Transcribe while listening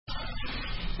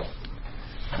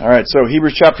All right, so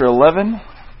Hebrews chapter 11.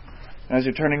 As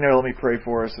you're turning there, let me pray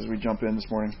for us as we jump in this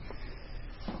morning.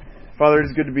 Father, it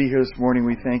is good to be here this morning.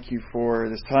 We thank you for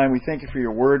this time. We thank you for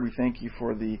your word. We thank you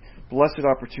for the blessed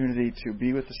opportunity to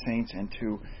be with the saints and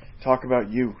to talk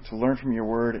about you, to learn from your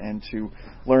word and to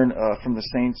learn from the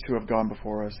saints who have gone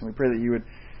before us. And we pray that you would,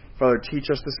 Father,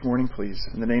 teach us this morning, please,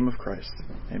 in the name of Christ.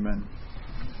 Amen.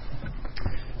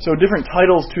 So different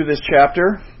titles to this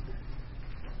chapter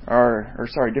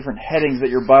different headings that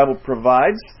your Bible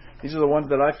provides. These are the ones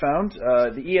that I found.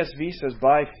 The ESV says,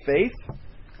 by faith.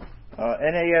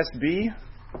 NASB.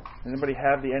 Does anybody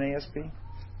have the NASB?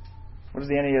 What does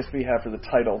the NASB have for the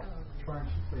title?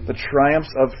 The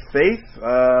Triumphs of Faith.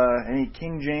 Any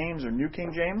King James or New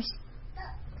King James?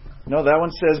 No, that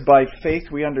one says, by faith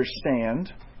we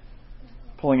understand.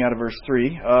 Pulling out of verse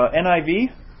 3.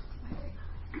 NIV?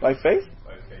 By faith?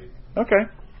 By faith. Okay.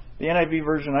 The NIV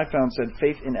version I found said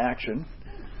faith in action.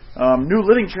 New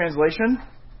Living Translation,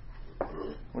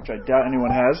 which I doubt anyone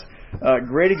has.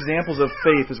 Great examples of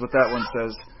faith is what that one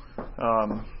says.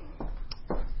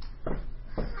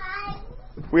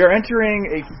 We are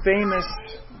entering a famous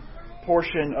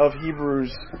portion of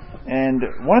Hebrews, and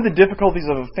one of the difficulties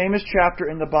of a famous chapter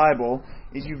in the Bible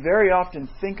is you very often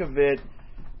think of it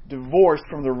divorced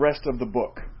from the rest of the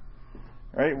book.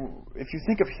 Right? If you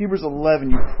think of Hebrews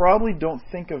 11, you probably don't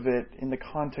think of it in the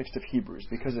context of Hebrews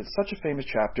because it's such a famous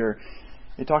chapter.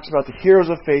 It talks about the heroes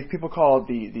of faith. People call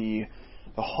it the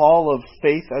hall of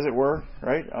faith, as it were.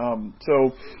 Right?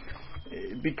 So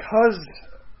because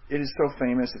it is so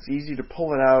famous, it's easy to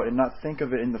pull it out and not think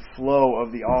of it in the flow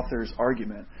of the author's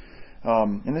argument.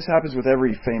 And this happens with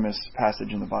every famous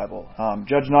passage in the Bible.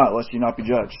 Judge not, lest you not be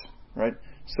judged. Right?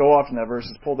 So often that verse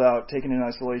is pulled out, taken in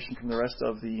isolation from the rest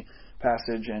of the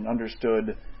passage and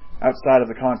understood outside of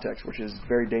the context, which is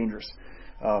very dangerous.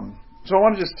 So I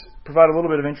want to just provide a little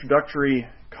bit of introductory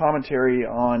commentary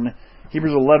on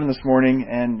Hebrews 11 this morning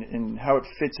and how it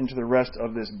fits into the rest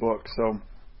of this book. So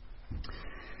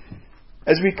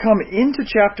as we come into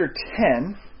chapter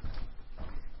 10,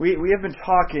 we have been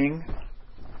talking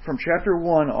from chapter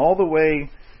 1 all the way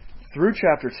through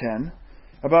chapter 10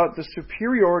 about the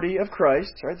superiority of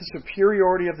Christ, right? The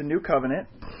superiority of the new covenant.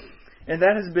 And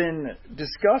that has been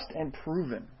discussed and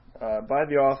proven by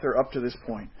the author up to this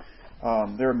point.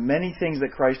 There are many things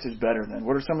that Christ is better than.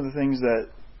 What are some of the things that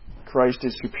Christ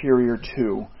is superior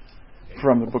to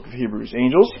from the book of Hebrews?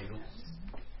 Angels?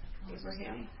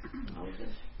 Abraham.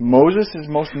 Moses is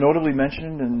most notably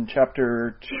mentioned in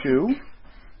chapter 2.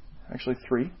 Actually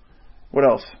 3. What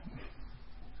else?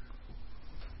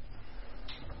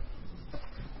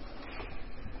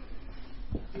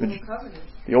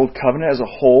 The Old Covenant as a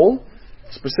whole.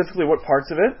 Specifically, what parts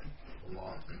of it?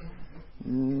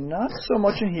 Not so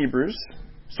much in Hebrews.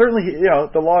 Certainly,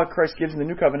 the law Christ gives in the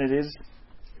New Covenant is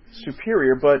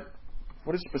superior, but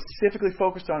what is specifically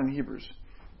focused on in Hebrews?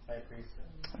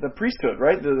 The priesthood,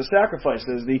 right? The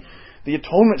sacrifices, the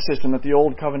atonement system that the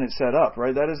Old Covenant set up,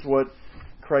 right? That is what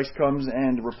Christ comes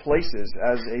and replaces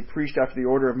as a priest after the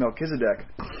order of Melchizedek.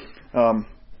 And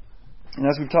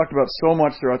as we've talked about so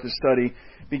much throughout this study,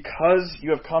 because you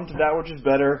have come to that which is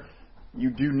better, you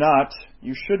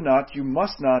should not, you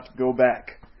must not go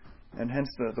back. And hence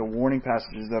the warning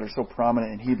passages that are so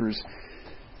prominent in Hebrews.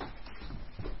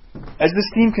 As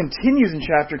this theme continues in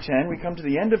chapter 10, we come to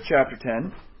the end of chapter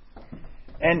 10,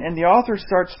 and the author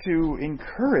starts to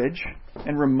encourage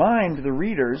and remind the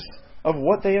readers of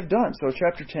what they have done. So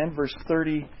chapter 10, verse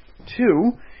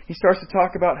 32, he starts to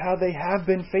talk about how they have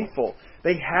been faithful.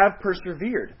 They have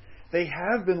persevered. They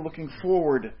have been looking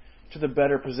forward to the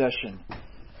better possession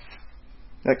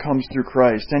that comes through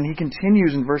Christ. And he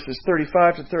continues in verses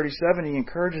 35 to 37. He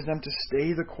encourages them to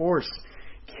stay the course.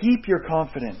 Keep your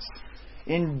confidence.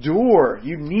 Endure.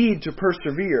 You need to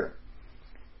persevere.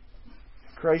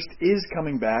 Christ is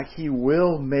coming back. He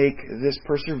will make this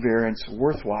perseverance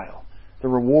worthwhile. The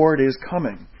reward is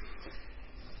coming.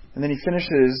 And then he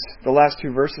finishes the last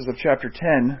two verses of chapter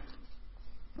 10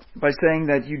 by saying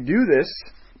that you do this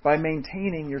by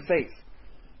maintaining your faith,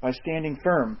 by standing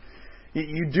firm.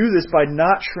 You do this by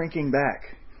not shrinking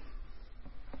back.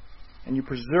 And you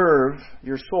preserve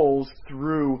your souls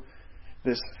through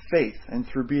this faith and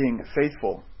through being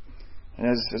faithful. And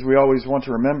as we always want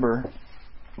to remember,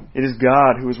 it is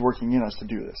God who is working in us to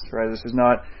do this. Right? This is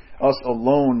not us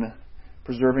alone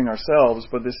preserving ourselves,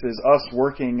 but this is us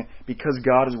working because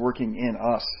God is working in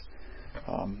us.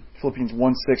 Philippians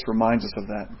 1:6 reminds us of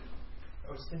that.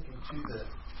 I was thinking too that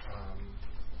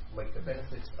the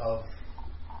benefits of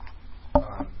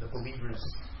the believers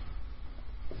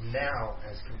now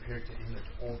as compared to in the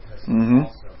Old Testament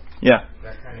also. Yeah.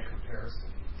 That kind of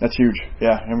comparison. That's huge.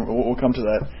 Yeah, and we'll come to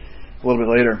that a little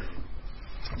bit later.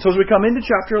 So as we come into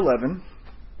chapter 11,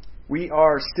 we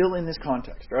are still in this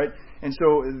context, right? And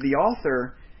so the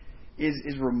author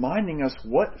is reminding us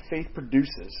what faith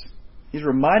produces. He's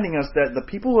reminding us that the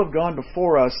people who have gone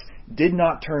before us did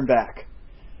not turn back.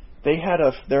 They had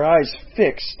their eyes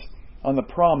fixed on the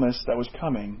promise that was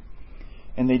coming,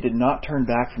 and they did not turn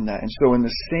back from that. And so in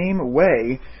the same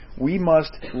way, we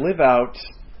must live out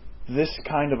this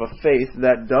kind of a faith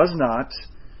that does not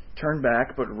turn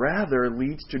back, but rather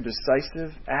leads to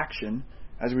decisive action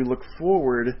as we look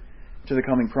forward to the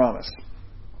coming promise.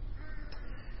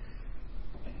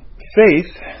 Faith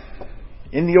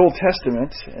in the Old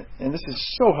Testament, and this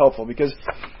is so helpful because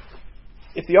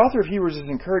if the author of Hebrews is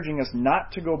encouraging us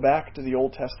not to go back to the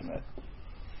Old Testament,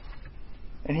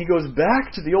 and he goes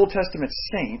back to the Old Testament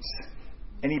saints,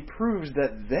 and he proves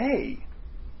that they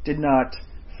did not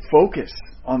focus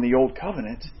on the Old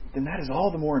Covenant, then that is all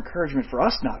the more encouragement for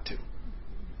us not to.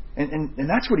 And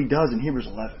that's what he does in Hebrews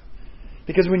 11.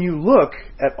 Because when you look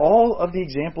at all of the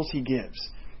examples he gives,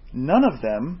 none of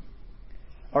them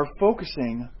are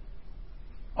focusing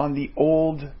on the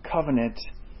Old Covenant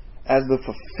as the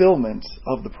fulfillment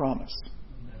of the promise.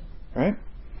 Right?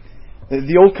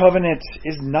 The Old Covenant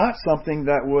is not something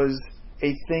that was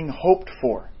a thing hoped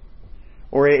for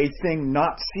or a thing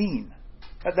not seen.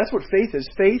 That's what faith is.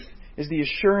 Faith is the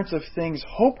assurance of things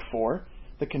hoped for,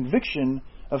 the conviction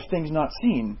of things not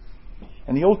seen.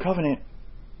 And the Old Covenant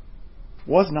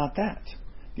was not that.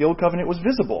 The Old Covenant was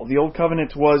visible. The Old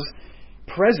Covenant was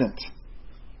present.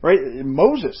 Right?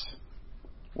 Moses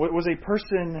was a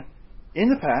person in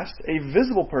the past, a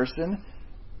visible person,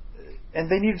 and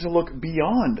they needed to look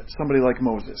beyond somebody like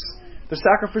Moses. The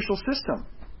sacrificial system.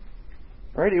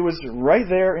 Right? It was right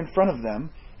there in front of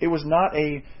them. It was not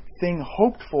a thing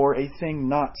hoped for, a thing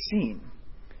not seen.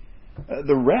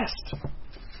 The rest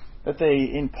that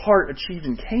they in part achieved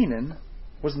in Canaan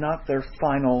was not their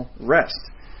final rest.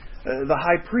 The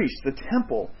high priest, the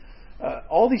temple,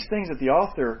 all these things that the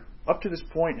author up to this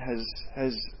point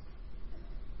has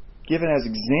given as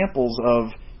examples of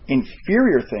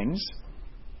inferior things,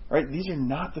 right? These are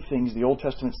not the things the Old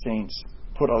Testament saints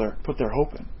put their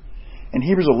hope in. And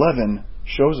Hebrews 11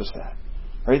 shows us that.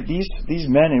 Right? These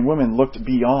men and women looked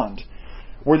beyond.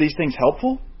 Were these things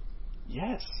helpful?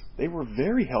 Yes, they were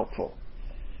very helpful.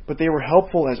 But they were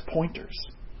helpful as pointers,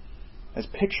 as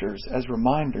pictures, as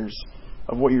reminders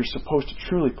of what you're supposed to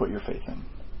truly put your faith in.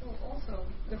 Well, also,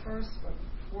 the first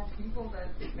 4 people that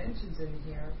it mentions in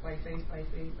here, by faith,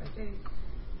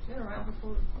 they're around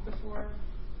before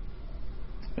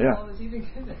all is even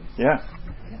given. Yeah.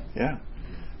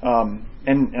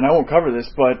 And I won't cover this,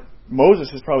 but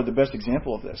Moses is probably the best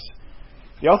example of this.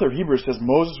 The author of Hebrews says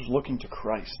Moses was looking to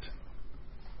Christ.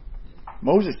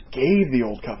 Moses gave the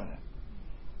Old Covenant.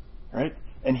 Right?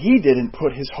 And he didn't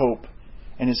put his hope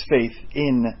and his faith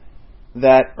in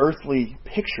that earthly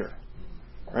picture.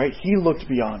 Right? He looked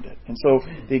beyond it. And so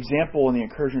the example and the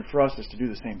encouragement for us is to do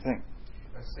the same thing.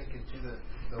 I was thinking too that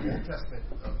the Old Testament,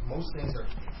 most things are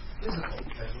physical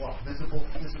as well. Visible,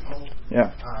 physical,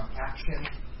 action.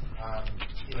 That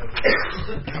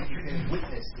you can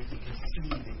witness, that you can see,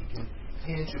 that you can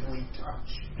tangibly touch.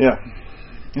 Yeah.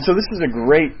 And so this is a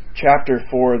great chapter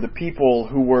for the people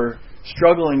who were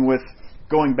struggling with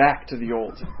going back to the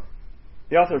old.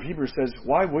 The author of Hebrews says,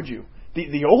 why would you?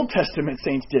 The Old Testament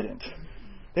saints didn't.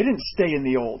 They didn't stay in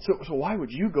the old. So why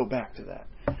would you go back to that?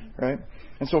 Right?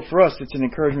 And so for us, it's an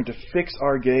encouragement to fix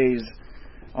our gaze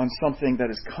on something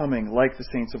that is coming like the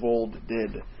saints of old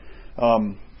did.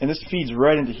 And this feeds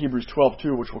right into Hebrews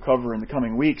 12:2, which we'll cover in the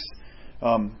coming weeks,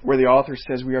 where the author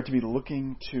says we are to be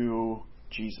looking to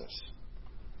Jesus.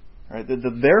 Right?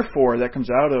 The therefore that comes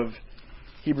out of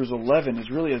Hebrews 11 is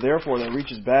really a therefore that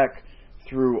reaches back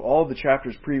through all the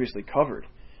chapters previously covered.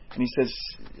 And he says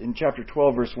in chapter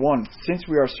 12, verse 1, since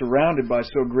we are surrounded by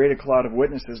so great a cloud of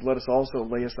witnesses, let us also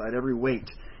lay aside every weight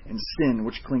and sin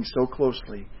which clings so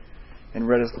closely, and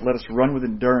let us run with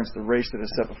endurance the race that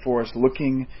is set before us,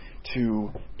 looking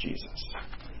to Jesus.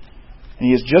 And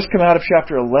he has just come out of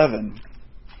chapter 11,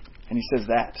 and he says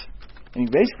that. And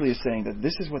he basically is saying that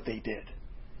this is what they did.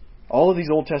 All of these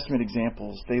Old Testament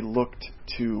examples, they looked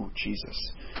to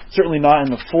Jesus. Certainly not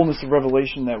in the fullness of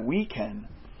revelation that we can,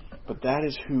 but that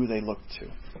is who they looked to.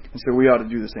 And so we ought to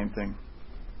do the same thing.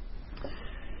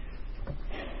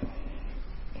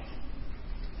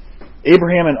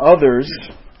 Abraham and others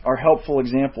are helpful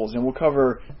examples, and we'll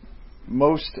cover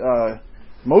most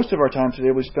of our time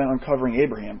today will be spent on covering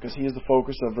Abraham, because he is the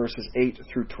focus of verses 8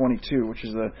 through 22, which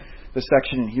is the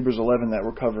section in Hebrews 11 that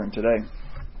we're covering today.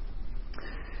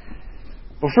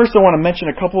 Well, first I want to mention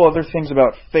a couple other things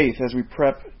about faith as we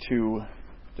prep to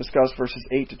discuss verses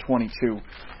 8 to 22.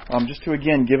 Just to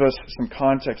again give us some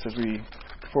context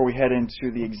before we head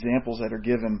into the examples that are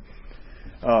given.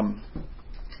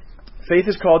 Faith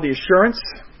is called the assurance.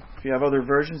 If you have other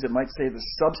versions, it might say the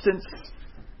substance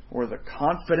or the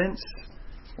confidence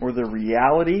or the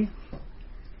reality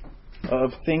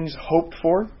of things hoped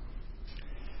for.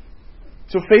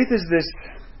 So faith is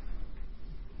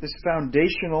this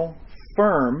foundational,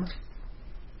 firm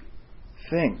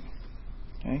thing.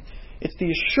 Okay? It's the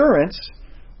assurance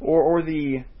or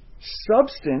the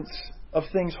substance of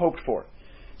things hoped for.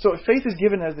 So faith is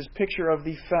given as this picture of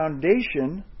the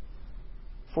foundation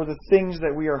for the things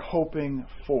that we are hoping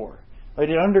for. Right?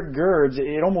 It undergirds,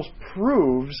 it almost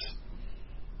proves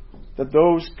that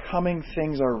those coming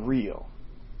things are real.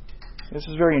 This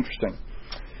is very interesting.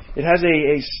 It has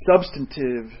a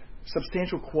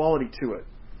substantial quality to it.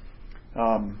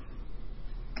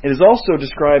 It is also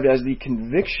described as the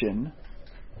conviction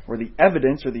or the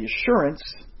evidence or the assurance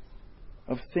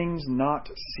of things not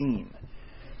seen.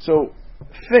 So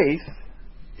faith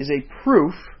is a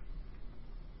proof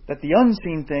that the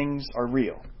unseen things are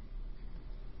real.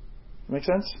 Make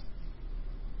sense?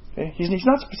 Okay. He's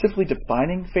not specifically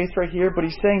defining faith right here, but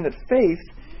he's saying that faith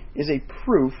is a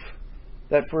proof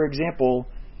that, for example,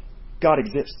 God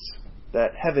exists,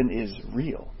 that heaven is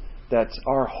real, that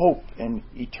our hope and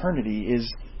eternity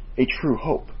is a true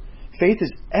hope. Faith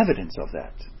is evidence of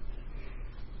that.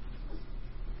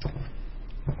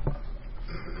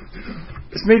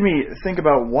 This made me think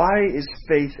about, why is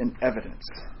faith an evidence?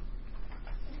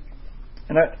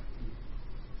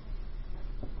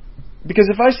 Because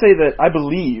if I say that I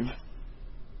believe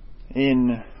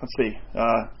in,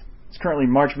 it's currently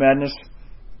March Madness.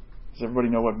 Does everybody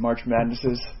know what March Madness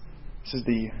is? This is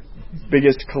the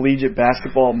biggest collegiate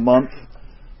basketball month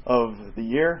of the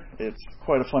year. It's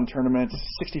quite a fun tournament.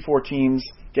 64 teams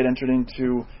get entered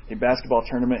into a basketball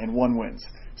tournament and one wins.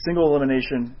 Single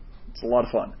elimination. It's a lot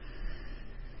of fun.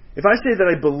 If I say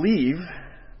that I believe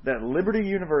that Liberty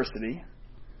University,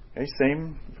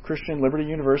 same Christian Liberty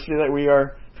University that we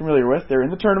are familiar with, they're in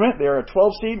the tournament, they are a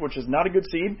 12 seed, which is not a good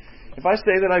seed. If I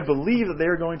say that I believe that they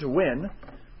are going to win,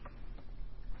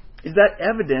 is that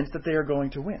evidence that they are going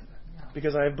to win?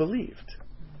 Because I have believed?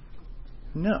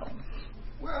 No.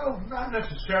 Well, not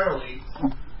necessarily.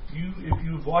 If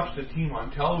you've watched the team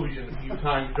on television a few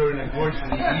times during the course of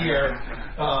the year,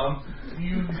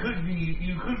 you could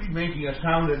be making a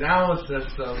sound analysis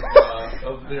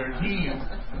of their team.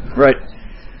 Right.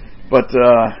 But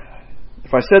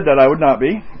if I said that, I would not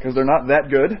be, because they're not that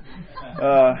good.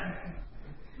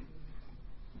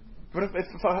 But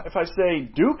if I say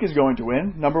Duke is going to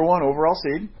win, number 1 overall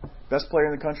seed, best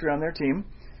player in the country on their team,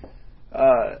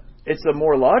 it's a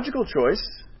more logical choice,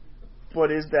 but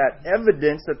is that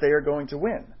evidence that they are going to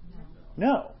win?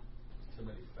 No.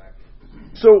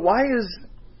 So why is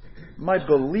my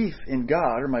belief in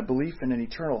God or my belief in an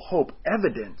eternal hope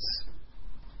evidence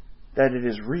that it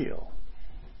is real?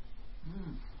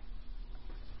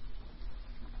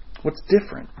 What's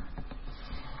different?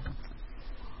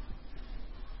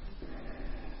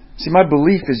 See, my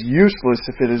belief is useless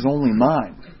if it is only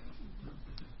mine.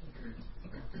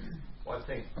 Well, I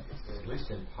think, at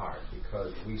least in part,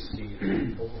 because we see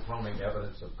the overwhelming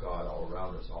evidence of God all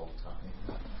around us all the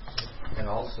time. And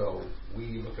also,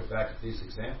 we look back at these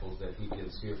examples that he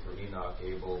gives here for Enoch,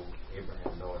 Abel,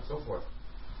 Abraham, Noah, and so forth.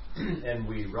 And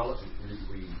we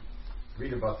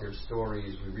read about their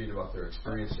stories, we read about their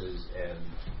experiences, and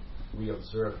we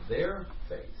observe their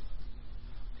faith.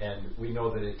 And we know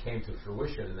that it came to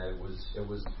fruition and that it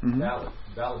was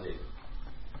validated.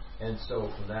 And so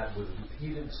from that, with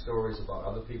repeated stories about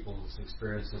other people's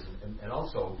experiences and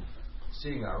also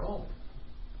seeing our own.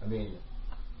 I mean,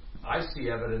 I see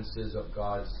evidences of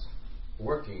God's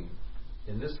working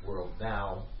in this world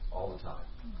now all the time.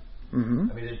 Mm-hmm.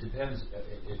 I mean, it depends.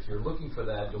 If you're looking for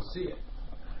that, you'll see it.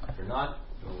 If you're not,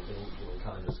 it'll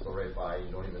kind of just go right by. You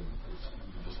don't even,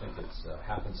 you just think it's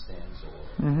happenstance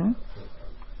or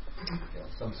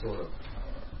some sort of...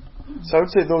 So I would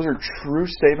say those are true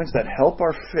statements that help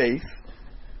our faith,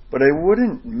 but it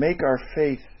wouldn't make our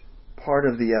faith part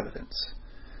of the evidence.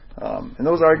 And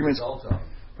those arguments...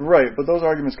 Right, but those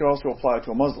arguments could also apply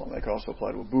to a Muslim. They could also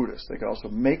apply to a Buddhist. They could also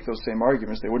make those same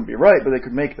arguments. They wouldn't be right, but they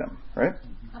could make them, right?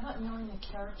 How about knowing the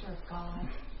character of God?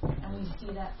 And we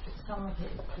see that some of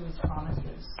it through his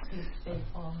promises. He's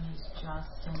faithful and he's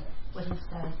just, and what he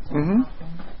says does happen.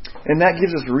 And that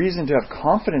gives us reason to have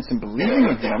confidence in believing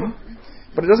in him,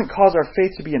 but it doesn't cause our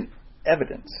faith to be an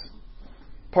evidence.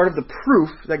 Part of the proof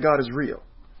that God is real.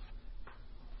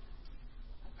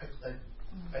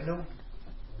 I know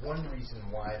one reason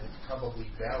why it's probably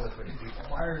valid, but it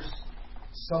requires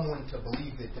someone to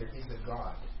believe that there is a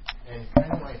God. And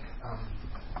kind of like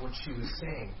what she was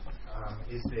saying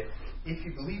is that if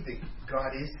you believe that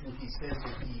God is who He says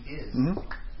that He is, and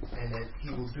that He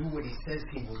will do what He says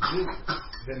He will do,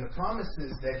 then the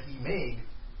promises that He made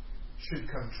should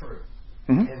come true.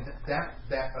 And that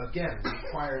again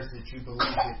requires that you believe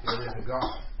that there is a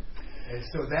God. And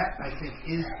so that, I think,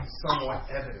 is somewhat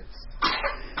evidence.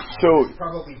 So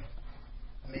probably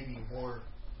maybe more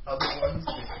other ones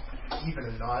that even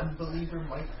a non-believer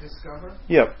might discover.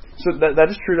 Yeah. So that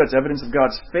is true. That's evidence of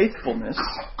God's faithfulness.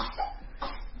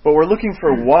 But we're looking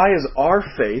for, why is our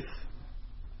faith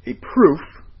a proof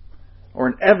or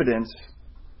an evidence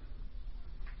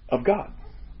of God,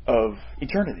 of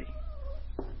eternity?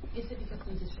 Is it because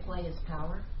we display His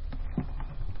power?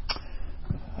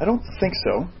 I don't think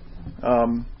so.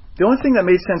 The only thing that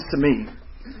made sense to me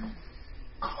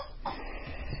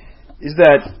is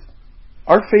that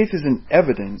our faith is an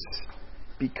evidence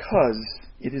because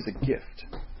it is a gift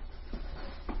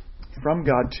from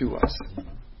God to us.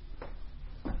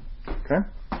 Okay?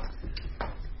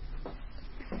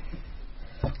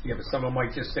 Yeah, but someone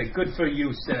might just say, "Good for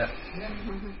you, Seth."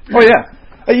 Oh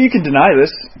yeah, you can deny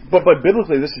this, but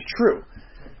biblically this is true,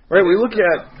 right? We look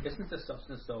at, isn't the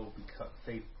substance though because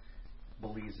faith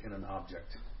believes in an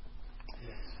object?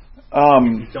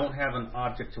 If you don't have an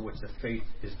object to which the faith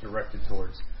is directed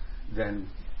towards, then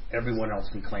everyone else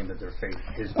can claim that their faith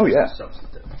is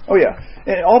substantive. Oh yeah,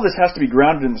 and all this has to be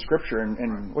grounded in the Scripture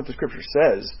and what the Scripture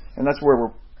says, and that's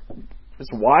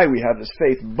why we have this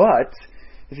faith. But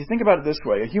if you think about it this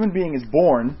way, a human being is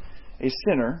born a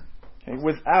sinner,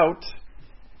 without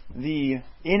the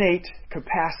innate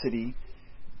capacity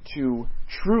to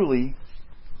truly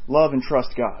love and trust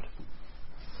God,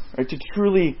 right? To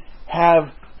truly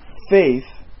have faith,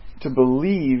 to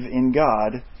believe in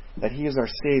God, that He is our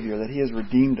Savior, that He has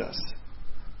redeemed us,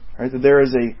 right? That there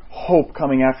is a hope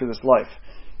coming after this life.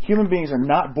 Human beings are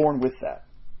not born with that.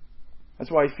 That's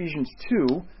why Ephesians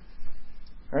 2,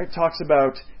 right, talks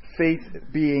about faith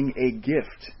being a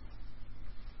gift,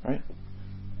 right?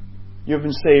 You have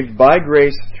been saved by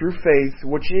grace through faith,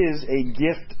 which is a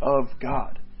gift of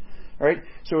God, right?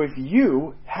 So if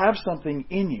you have something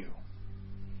in you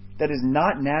that is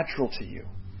not natural to you,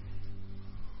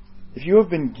 if you have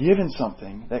been given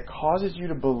something that causes you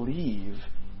to believe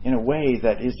in a way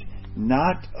that is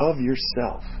not of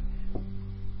yourself,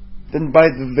 then by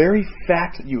the very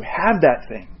fact that you have that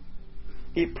thing,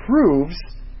 it proves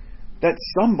that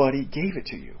somebody gave it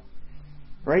to you.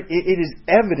 Right? It is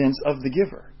evidence of the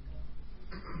giver.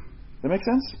 Does that make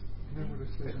sense? You know what it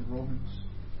says in Romans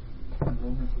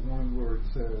 1, where it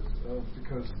says,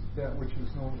 because that which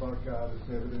is known about God is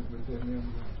evident within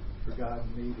them, for God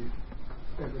made it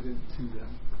evident to them.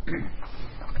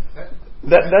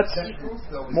 That's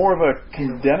more of a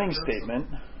condemning statement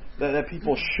that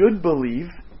people should believe,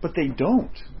 but they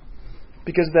don't.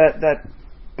 Because that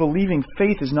believing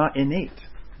faith is not innate,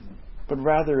 but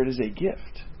rather it is a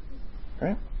gift.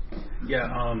 Right?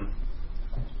 Yeah,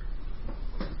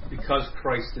 because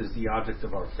Christ is the object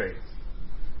of our faith,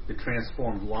 the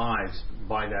transformed lives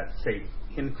by that faith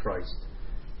in Christ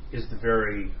is the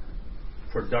very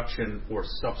production or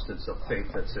substance of faith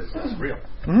that says it's real.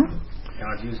 Mm-hmm. And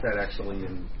I've used that actually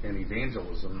in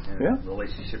evangelism and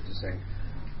relationship to saying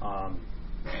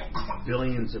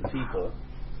billions of people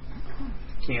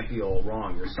can't be all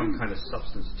wrong. There's some kind of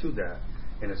substance to that.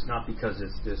 And it's not because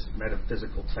it's this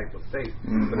metaphysical type of faith,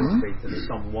 but it's faith in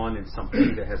someone and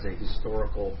something that has a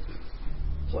historical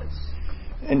place.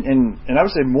 And I would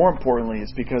say more importantly,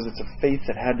 it's because it's a faith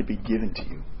that had to be given to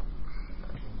you.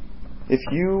 If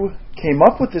you came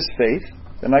up with this faith,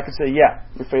 then I could say, yeah,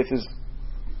 your faith it's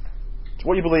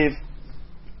what you believe.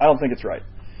 I don't think it's right.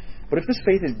 But if this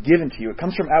faith is given to you, it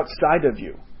comes from outside of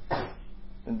you,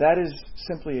 then that is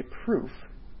simply a proof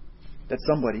that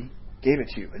somebody gave it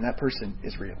to you, and that person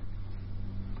is real.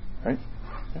 Right?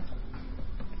 Yeah.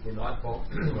 We're not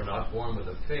born with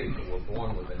a faith, but we're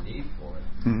born with a need for it.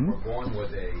 Mm-hmm. We're born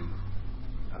with a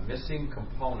missing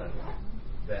component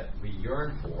that we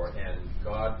yearn for, and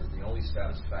God is the only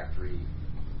satisfactory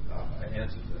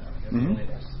answer to that.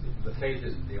 Mm-hmm. The faith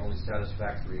is the only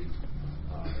satisfactory,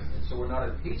 and so we're not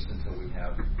at peace until we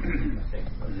have, I think,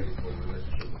 a faithful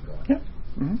relationship with God. Yeah.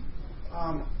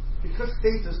 Mm-hmm. Because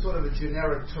faith is sort of a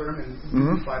generic term and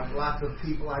used by lots of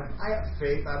people, I have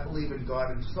faith, I believe in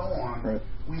God, and so on. Right.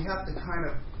 We have to kind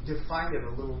of define it a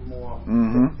little more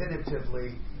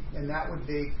definitively, and that would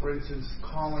be, for instance,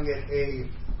 calling it a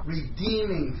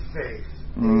redeeming faith,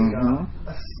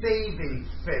 a saving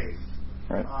faith,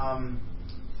 right.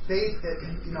 Faith that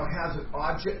has an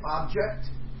object,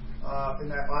 and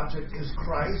that object is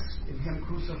Christ and Him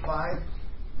crucified.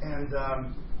 And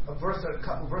a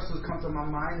couple verses come to my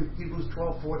mind. Hebrews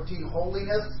 12:14,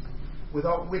 holiness,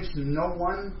 without which no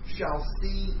one shall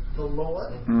see the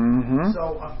Lord. Mm-hmm.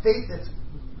 So a faith that's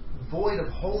void of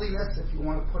holiness, if you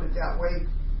want to put it that way,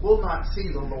 will not see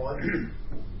the Lord.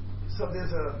 So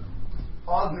there's a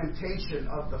augmentation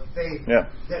of the faith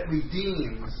that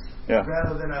redeems,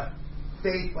 rather than a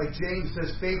faith, like James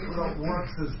says, faith without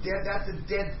works is dead. That's a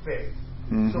dead faith.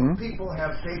 Mm-hmm. So people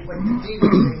have faith, like the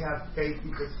demons, they have faith,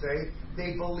 you could say.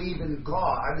 They believe in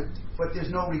God, but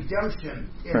there's no redemption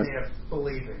in their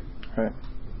believing. Right.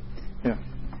 Yeah.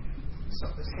 So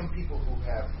some people who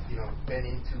have, been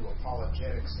into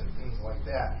apologetics and things like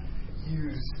that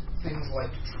use things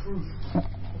like truth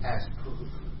as proof.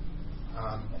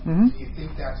 Do you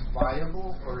think that's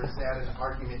viable, or is that an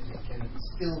argument that can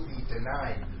still be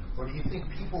denied? Or do you think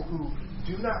people who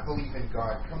do not believe in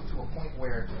God come to a point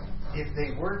where if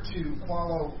they were to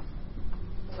follow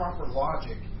proper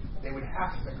logic, they would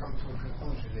have to come to a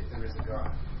conclusion that there is a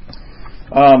God?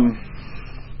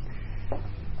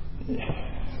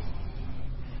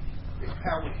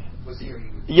 How was here?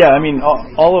 Yeah, I mean,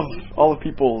 all of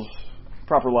people's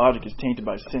proper logic is tainted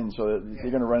by sin, so they're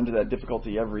going to run into that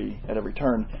difficulty at every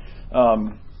turn.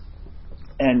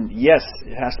 And yes,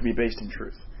 it has to be based in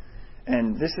truth.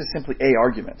 And this is simply a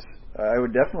argument. I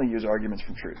would definitely use arguments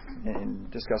from truth in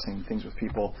discussing things with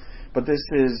people. But this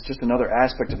is just another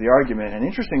aspect of the argument. And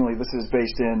interestingly, this is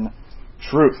based in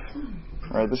truth.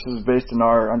 Right? This is based in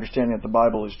our understanding that the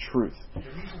Bible is truth. The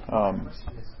reason for the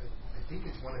question is I think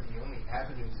it's one of the only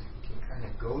avenues that you can kind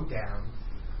of go down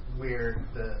where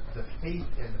the faith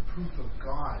and the proof of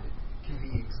God can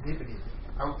be exhibited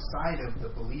outside of the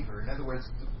believer. In other words,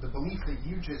 the belief that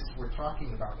you just were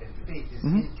talking about in faith is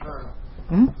internal.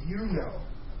 You know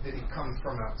that it comes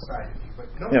from outside of you, but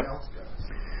no one else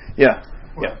does. Yeah.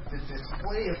 But the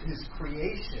display of His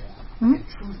creation and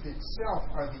truth itself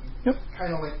are the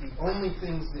kind of like the only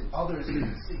things that others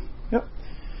can see. Yep.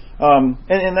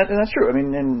 And that's true. I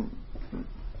mean, and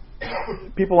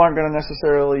people aren't going to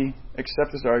necessarily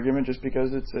accept this argument just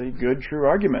because it's a good, true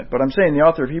argument. But I'm saying the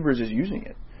author of Hebrews is using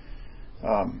it.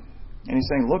 And he's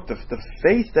saying, look, the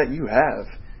faith that you have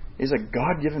is a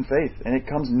God-given faith, and it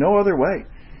comes no other way.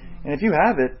 And if you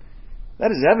have it,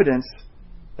 that is evidence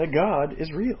that God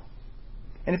is real.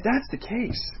 And if that's the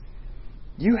case,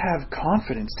 you have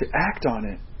confidence to act on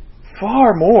it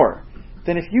far more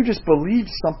than if you just believed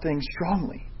something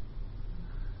strongly.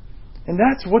 And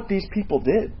that's what these people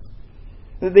did.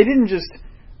 They didn't just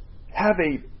have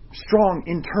a strong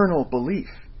internal belief.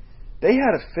 They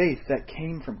had a faith that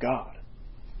came from God.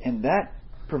 And that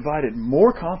provided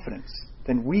more confidence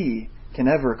than we can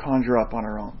ever conjure up on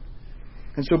our own.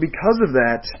 And so because of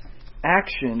that,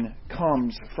 action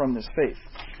comes from this faith.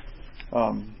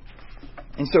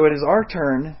 And so it is our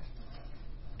turn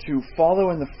to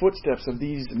follow in the footsteps of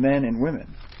these men and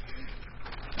women.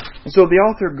 And so the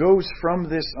author goes from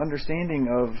this understanding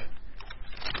of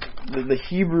the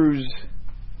Hebrews'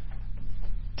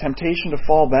 temptation to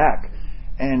fall back,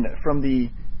 and from the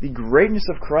greatness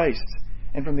of Christ,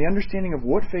 and from the understanding of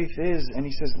what faith is, and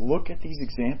he says, look at these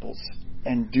examples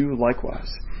and do likewise.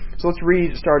 So let's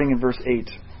read starting in verse 8.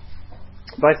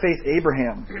 By faith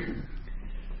Abraham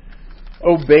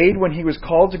obeyed when he was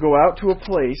called to go out to a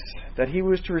place that he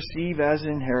was to receive as an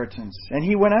inheritance. And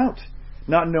he went out,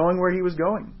 not knowing where he was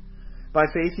going. By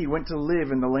faith he went to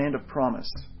live in the land of promise,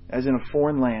 as in a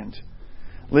foreign land,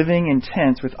 living in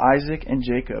tents with Isaac and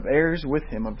Jacob, heirs with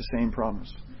him of the same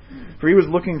promise. For he was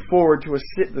looking forward to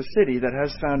the city that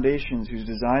has foundations, whose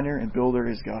designer and builder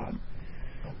is God.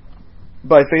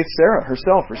 By faith Sarah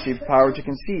herself received power to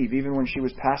conceive, even when she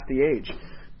was past the age,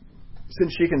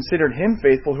 since she considered him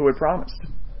faithful who had promised.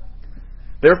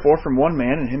 Therefore, from one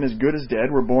man, and him as good as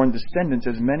dead, were born descendants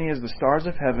as many as the stars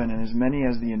of heaven, and as many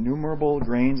as the innumerable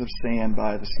grains of sand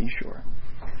by the seashore.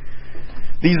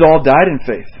 These all died in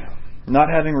faith, not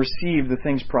having received the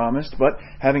things promised, but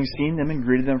having seen them and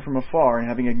greeted them from afar, and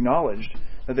having acknowledged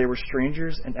that they were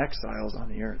strangers and exiles on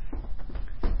the earth.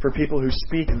 For people who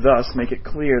speak thus make it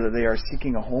clear that they are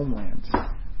seeking a homeland.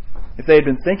 If they had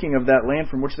been thinking of that land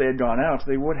from which they had gone out,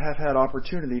 they would have had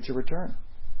opportunity to return.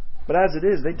 But as it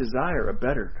is, they desire a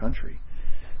better country,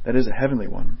 that is, a heavenly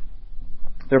one.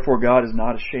 Therefore God is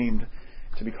not ashamed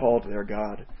to be called their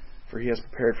God, for he has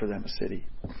prepared for them a city.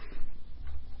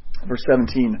 Verse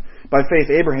 17, by faith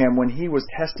Abraham, when he was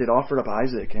tested, offered up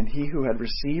Isaac, and he who had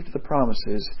received the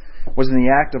promises was in the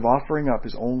act of offering up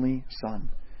his only son,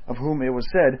 of whom it was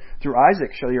said, through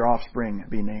Isaac shall your offspring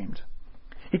be named.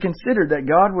 He considered that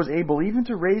God was able even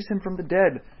to raise him from the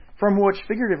dead, from which,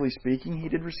 figuratively speaking, he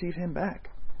did receive him back.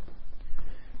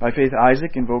 By faith,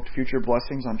 Isaac invoked future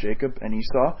blessings on Jacob and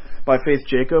Esau. By faith,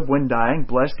 Jacob, when dying,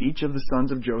 blessed each of the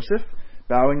sons of Joseph,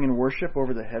 bowing in worship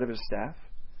over the head of his staff.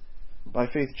 By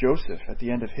faith, Joseph, at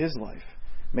the end of his life,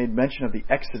 made mention of the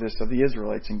exodus of the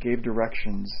Israelites and gave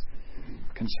directions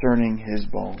concerning his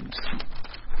bones.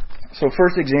 So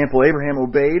first example, Abraham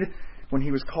obeyed when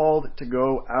he was called to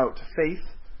go out. Faith,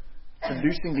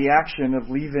 producing the action of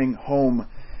leaving home.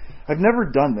 I've never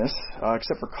done this,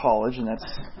 except for college, and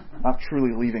that's not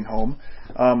truly leaving home.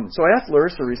 So I asked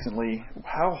Larissa recently,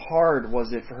 how hard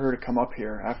was it for her to come up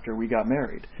here after we got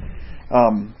married?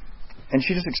 And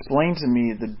she just explained to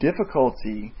me the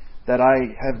difficulty that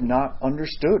I have not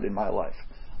understood in my life.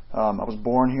 I was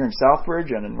born here in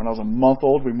Southbridge, and when I was a month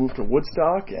old, we moved to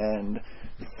Woodstock, and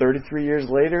 33 years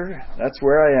later, that's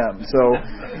where I am. So,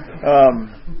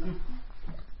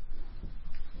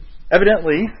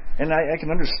 evidently, and I can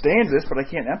understand this, but I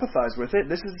can't empathize with it,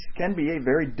 can be a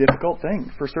very difficult thing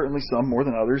for certainly some more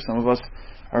than others. Some of us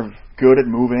are good at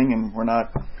moving, and we're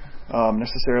not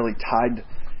necessarily tied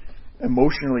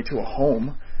emotionally to a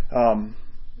home.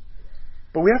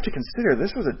 But we have to consider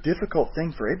this was a difficult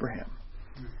thing for Abraham.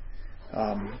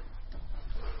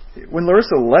 When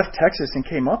Larissa left Texas and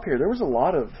came up here, there was a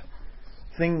lot of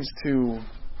things to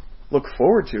look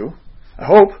forward to, I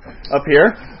hope, up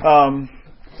here.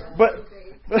 But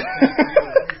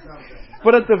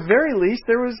at the very least,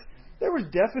 there was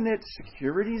definite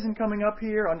securities in coming up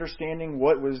here, understanding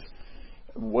what was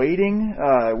waiting.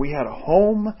 We had a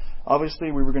home.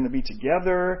 Obviously, we were going to be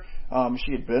together.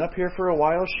 She had been up here for a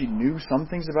while. She knew some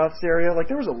things about this area.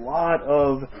 There was a lot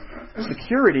of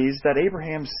securities that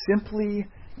Abraham simply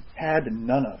had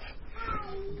none of.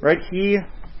 Right? He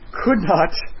could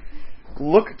not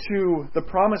look to the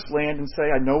promised land and say,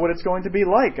 I know what it's going to be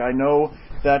like. I know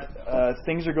that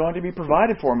things are going to be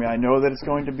provided for me. I know that it's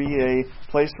going to be a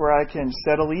place where I can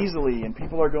settle easily and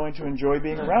people are going to enjoy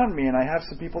being around me and I have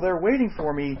some people there waiting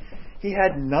for me. He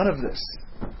had none of this.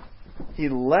 He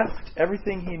left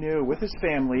everything he knew with his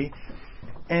family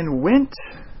and went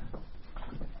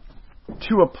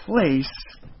to a place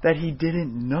that he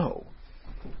didn't know.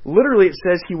 Literally, it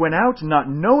says he went out not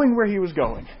knowing where he was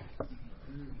going.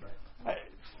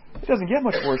 It doesn't get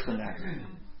much worse than that.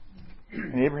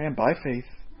 And Abraham, by faith,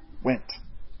 went.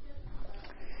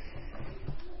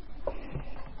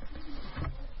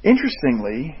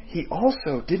 Interestingly, he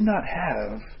also did not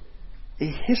have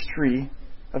a history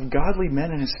of godly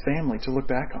men in his family to look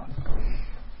back on.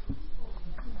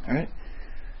 All right?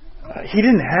 He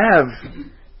didn't have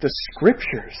the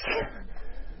scriptures.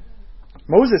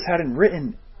 Moses hadn't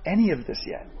written any of this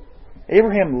yet.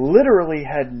 Abraham literally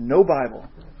had no Bible.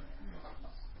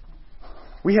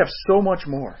 We have so much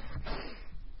more.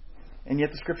 And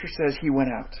yet the scripture says he went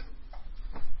out.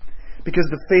 Because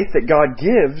the faith that God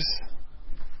gives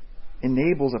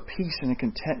enables a peace and a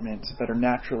contentment that are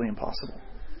naturally impossible.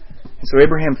 And so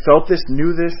Abraham felt this,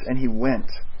 knew this, and he went.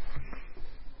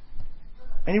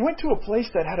 And he went to a place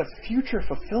that had a future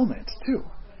fulfillment, too.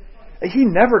 He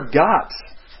never got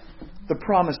the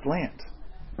promised land.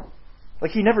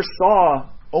 He never saw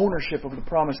ownership of the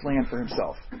promised land for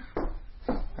himself.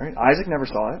 Right? Isaac never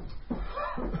saw it.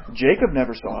 Jacob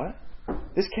never saw it.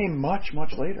 This came much,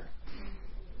 much later.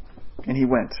 And he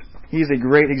went. He is a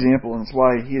great example, and that's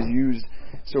why he is used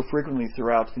so frequently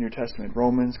throughout the New Testament.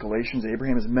 Romans, Galatians,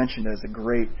 Abraham is mentioned as a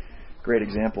great, great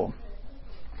example.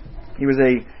 He was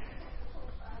a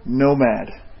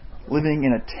nomad, living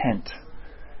in a tent.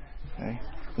 Okay?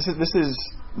 This is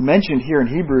mentioned here in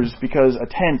Hebrews because a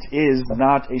tent is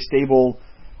not a stable,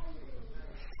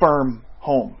 firm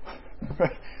home.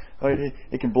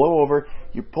 It can blow over,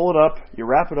 you pull it up, you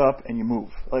wrap it up, and you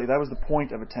move. That was the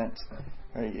point of a tent.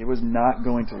 Right? It was not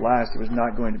going to last. It was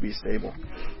not going to be stable.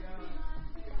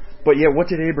 But yet, what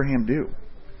did Abraham do?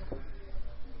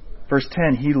 Verse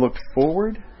 10, he looked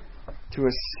forward to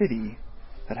a city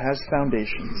that has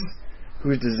foundations,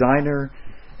 whose designer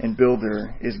and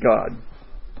builder is God.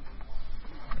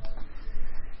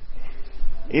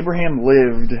 Abraham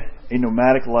lived a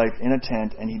nomadic life in a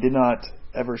tent, and he did not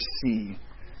ever see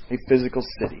a physical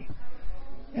city.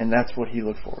 And that's what he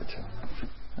looked forward to.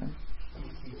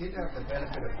 He did have the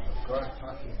benefit of God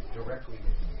talking directly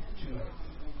to him.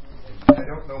 And I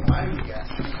don't know my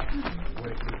reaction,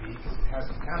 what it would be, because it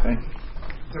hasn't happened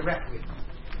directly.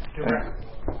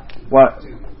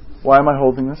 Why am I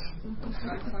holding this?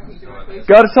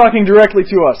 God is talking directly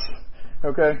to us.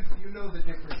 Okay? You know the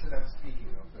difference that I'm speaking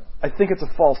of. I think it's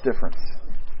a false difference.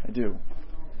 I do.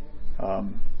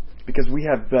 Because we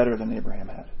have better than Abraham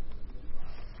had.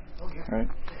 Right?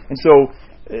 And so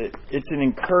it's an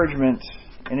encouragement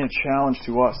and a challenge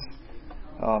to us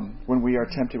when we are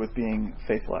tempted with being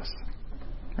faithless.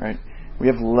 right? We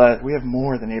have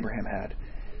more than Abraham had,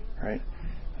 right?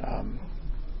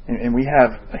 And we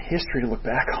have a history to look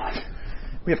back on.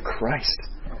 We have Christ.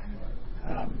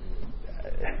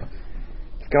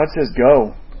 If God says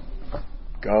go.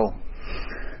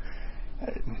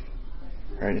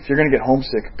 Right? If you're going to get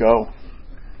homesick, go.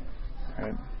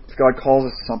 Right? If God calls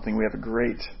us to something, we have a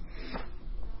great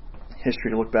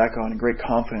history to look back on and great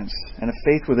confidence and a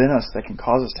faith within us that can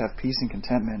cause us to have peace and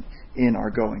contentment in our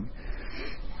going.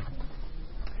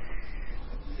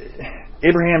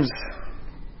 Abraham's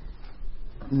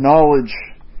knowledge,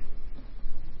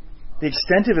 the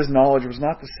extent of his knowledge was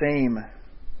not the same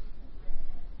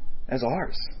as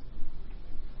ours.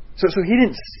 So he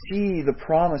didn't see the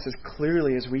promise as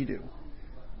clearly as we do.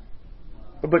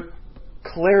 But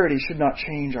clarity should not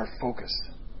change our focus.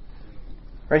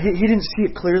 Right? He didn't see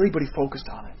it clearly, but he focused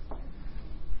on it.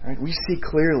 Right? We see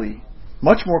clearly,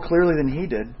 much more clearly than he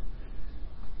did.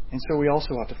 And so we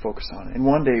also have to focus on it. And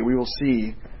one day we will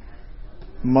see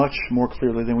much more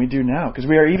clearly than we do now. Because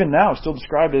we are even now still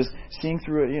described as seeing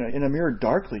through it, in a mirror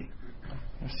darkly.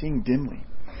 Seeing dimly.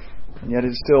 And yet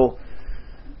it's still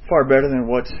far better than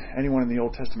what anyone in the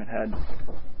Old Testament had.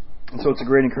 And so it's a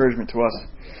great encouragement to us.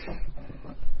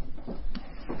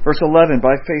 Verse 11,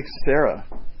 by faith Sarah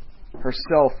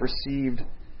herself received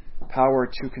power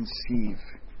to conceive.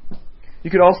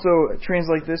 You could also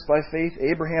translate this, by faith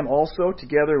Abraham also,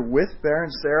 together with barren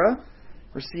Sarah,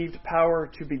 received power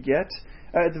to beget.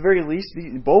 At the very least,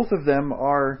 both of them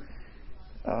are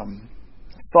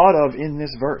thought of in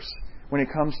this verse when it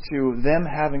comes to them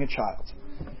having a child.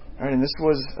 All right, and this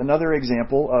was another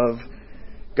example of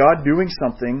God doing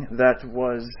something that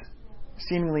was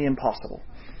seemingly impossible.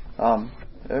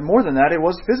 More than that, it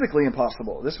was physically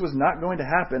impossible. This was not going to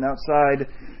happen outside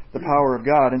the power of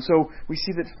God. And so we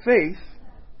see that faith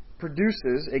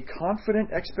produces a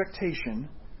confident expectation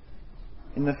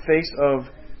in the face of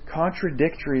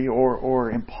contradictory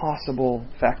or impossible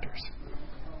factors.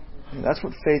 And that's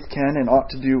what faith can and ought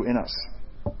to do in us.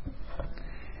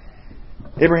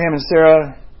 Abraham and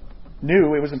Sarah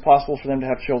knew it was impossible for them to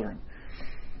have children.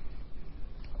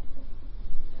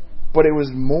 But it was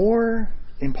more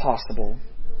impossible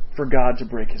for God to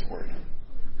break His word.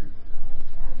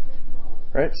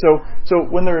 Right? So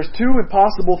when there's two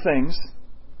impossible things,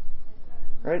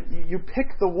 right, you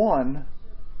pick the one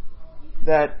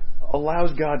that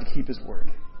allows God to keep His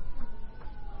word.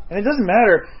 And it doesn't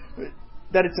matter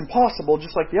that it's impossible,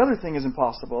 just like the other thing is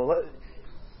impossible.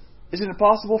 Is it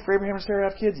impossible for Abraham and Sarah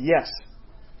to have kids? Yes.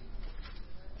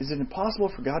 Is it impossible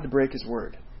for God to break His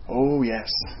word? Oh,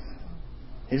 yes.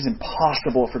 It is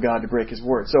impossible for God to break His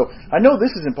word. So I know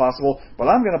this is impossible, but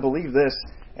I'm going to believe this,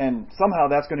 and somehow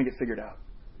that's going to get figured out.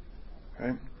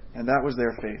 Right? And that was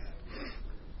their faith.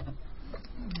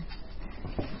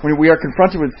 When we are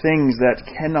confronted with things that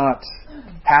cannot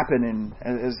happen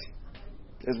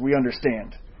as we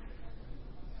understand,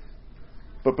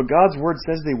 but God's word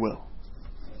says they will,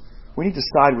 we need to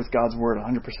side with God's word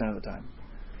 100% of the time.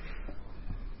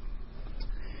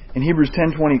 In Hebrews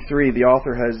 10:23, the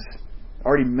author has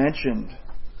already mentioned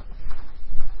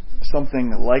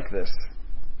something like this.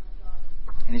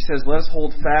 And he says, "Let us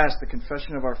hold fast the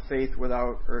confession of our faith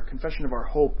confession of our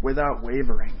hope without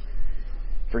wavering.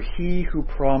 For He who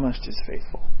promised is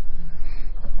faithful."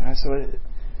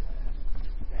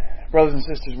 Brothers and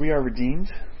sisters, we are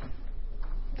redeemed.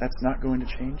 That's not going to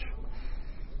change.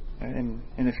 And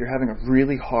if you're having a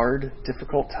really hard,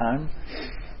 difficult time,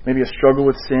 maybe a struggle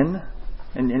with sin,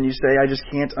 and you say, "I just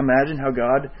can't imagine how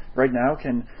God right now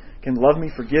can love me,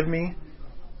 forgive me."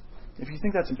 If you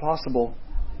think that's impossible,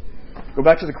 go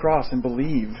back to the cross and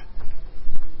believe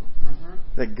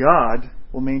that God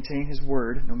will maintain His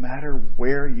word no matter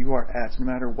where you are at, no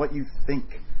matter what you think.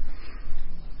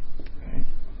 Okay?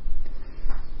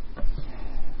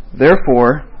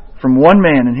 Therefore, from one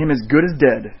man, and him as good as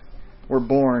dead, were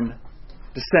born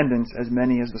descendants as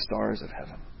many as the stars of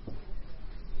heaven.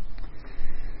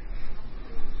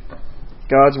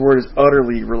 God's word is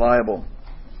utterly reliable.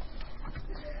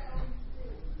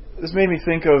 This made me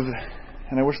think of,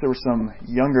 and I wish there were some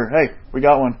younger,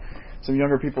 some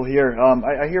younger people here.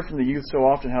 I hear from the youth so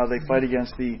often how they fight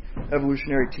against the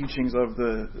evolutionary teachings of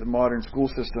the modern school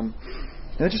system.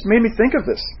 And it just made me think of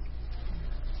this.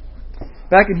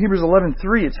 Back in Hebrews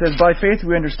 11:3, it says, "By faith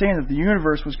we understand that the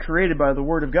universe was created by the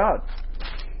word of God."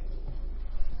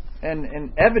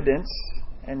 And evidence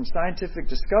and scientific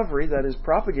discovery that is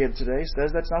propagated today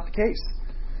says that's not the case.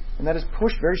 And that is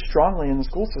pushed very strongly in the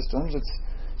school systems. It's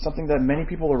something that many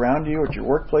people around you at your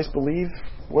workplace believe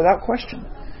without question.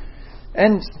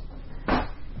 And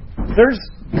there's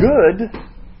good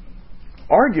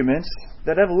arguments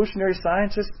that evolutionary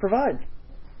scientists provide.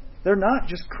 They're not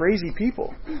just crazy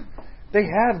people. They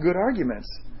have good arguments.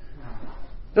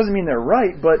 Doesn't mean they're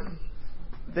right, but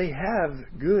they have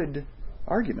good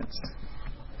arguments.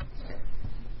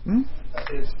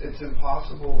 It's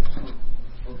impossible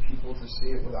for people to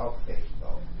see it without faith,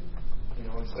 though.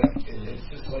 It's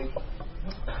just like...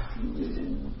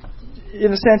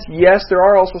 In a sense, yes, there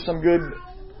are also some good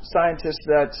scientists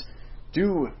that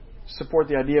do support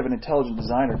the idea of an intelligent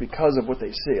designer because of what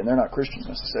they see, and they're not Christians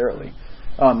necessarily.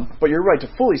 But you're right, to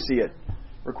fully see it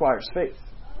requires faith.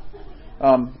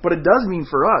 But it does mean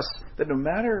for us that no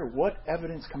matter what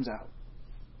evidence comes out,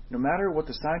 no matter what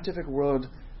the scientific world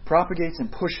propagates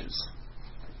and pushes,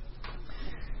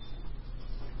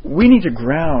 we need to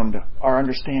ground our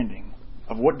understanding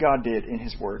of what God did in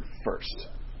His Word first.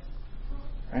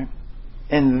 Right?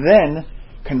 And then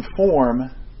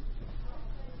conform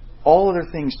all other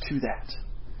things to that.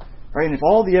 Right? And if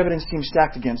all the evidence seems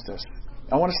stacked against us,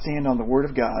 I want to stand on the Word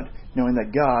of God, knowing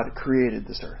that God created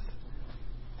this earth.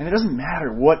 And it doesn't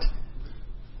matter what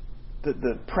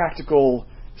the practical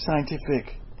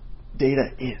scientific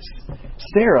data is.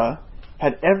 Sarah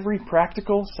had every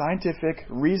practical, scientific,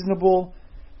 reasonable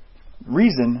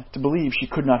reason to believe she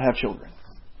could not have children.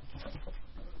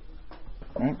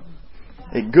 Right?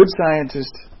 A good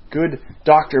scientist, good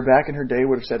doctor back in her day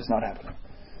would have said it's not happening.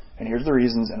 And here's the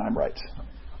reasons, and I'm right.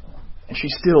 And she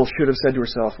still should have said to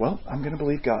herself, well, I'm going to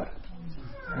believe God.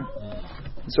 Right?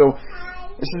 So,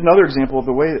 this is another example of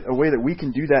a way that we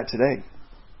can do that today.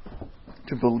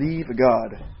 To believe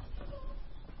God.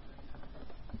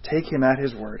 Take Him at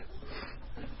His word.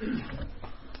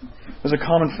 There's a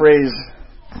common phrase,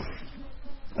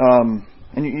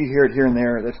 and you hear it here and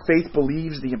there, that faith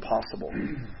believes the impossible.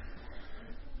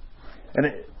 And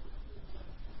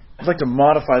I'd like to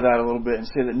modify that a little bit and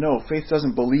say that no, faith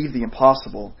doesn't believe the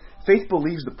impossible. Faith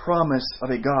believes the promise of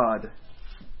a God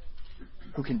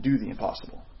who can do the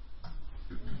impossible.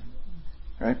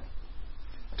 Right?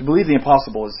 To believe the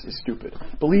impossible is stupid.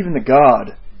 Believe in the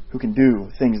God who can do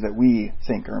things that we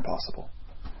think are impossible.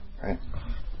 Right?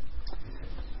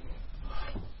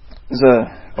 There's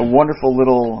a wonderful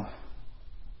little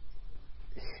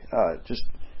just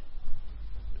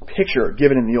picture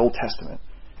given in the Old Testament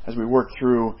as we work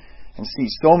through and see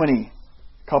so many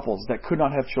couples that could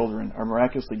not have children are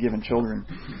miraculously given children.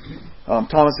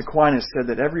 Thomas Aquinas said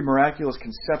that every miraculous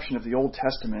conception of the Old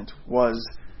Testament was,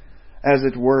 as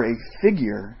it were, a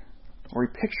figure or a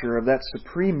picture of that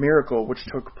supreme miracle which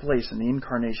took place in the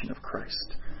incarnation of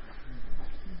Christ.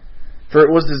 For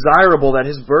it was desirable that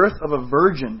His birth of a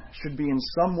virgin should be in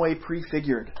some way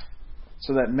prefigured,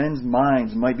 so that men's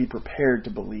minds might be prepared to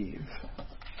believe.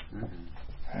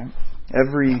 Okay?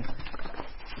 Every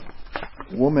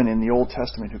woman in the Old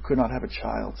Testament who could not have a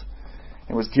child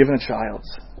and was given a child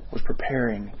was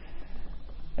preparing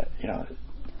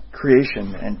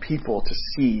creation and people to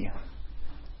see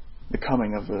the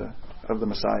coming of the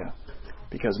Messiah,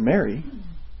 because Mary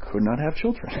could not have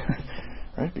children,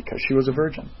 right? Because she was a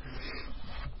virgin.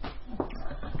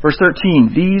 Verse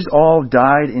 13, these all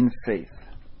died in faith,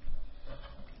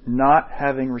 not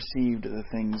having received the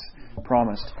things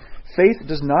promised. Faith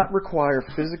does not require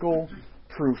physical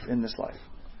proof in this life.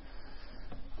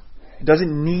 It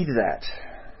doesn't need that.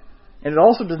 And it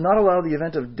also does not allow the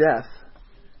event of death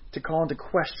to call into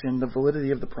question the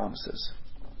validity of the promises.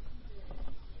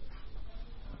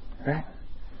 Right?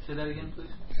 Say that again, please.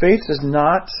 Faith does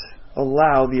not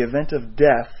allow the event of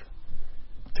death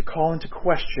to call into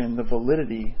question the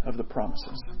validity of the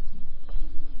promises.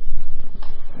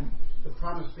 The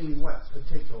promise being what,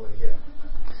 particularly here?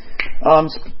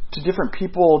 To different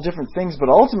people, different things, but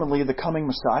ultimately the coming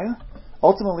Messiah,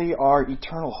 ultimately our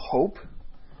eternal hope.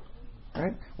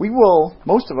 Right? We will,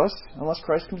 most of us, unless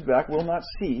Christ comes back, will not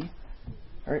see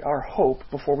our hope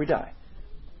before we die.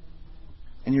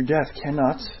 And your death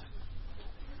cannot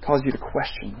cause you to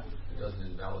question. It doesn't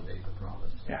invalidate the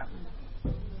promise. Yeah.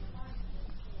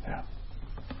 Yeah.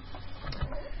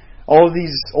 All of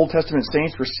these Old Testament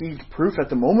saints received proof at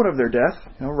the moment of their death,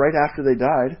 right after they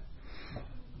died.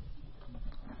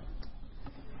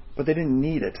 But they didn't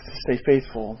need it to stay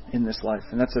faithful in this life.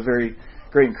 And that's a very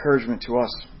great encouragement to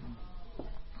us.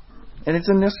 And it's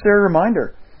a necessary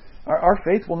reminder. Our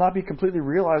faith will not be completely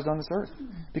realized on this earth,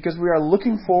 because we are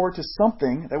looking forward to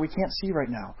something that we can't see right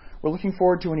now. We're looking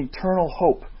forward to an eternal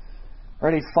hope,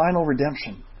 right? A final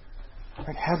redemption,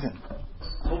 right? Heaven.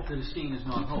 Hope that is seen is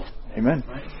not hope. Amen.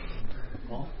 Right?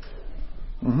 Paul?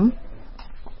 Mm-hmm.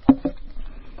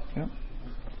 Yeah.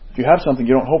 If you have something,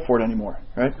 you don't hope for it anymore,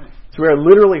 right? So we are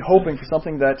literally hoping for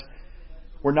something that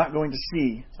we're not going to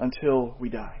see until we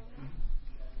die.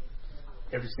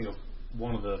 Every single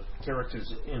one of the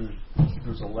characters in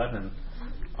Hebrews 11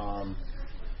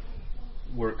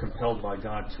 we're compelled by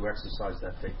God to exercise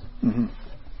that faith.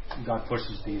 Mm-hmm. God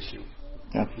pushes the issue.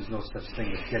 Yeah. There's no such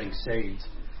thing as getting saved.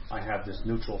 I have this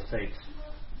neutral faith.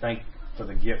 Thank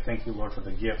you, Lord, for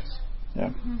the gifts.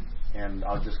 Yeah. And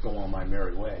I'll just go on my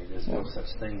merry way. There's no such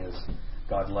thing as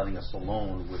God letting us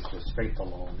alone, which is faith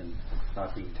alone and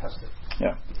not being tested.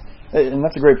 Yeah. And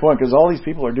that's a great point, because all these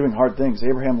people are doing hard things.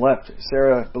 Abraham left.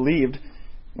 Sarah believed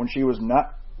when she was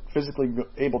not physically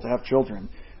able to have children.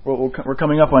 We're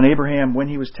coming up on Abraham when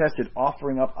he was tested,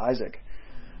 offering up Isaac.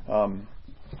 But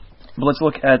let's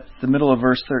look at the middle of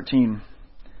verse 13.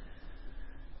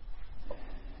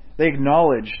 They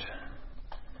acknowledged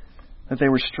that they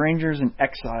were strangers and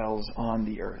exiles on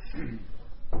the earth.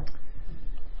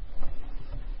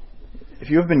 If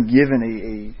you have been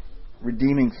given a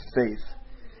redeeming faith,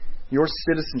 your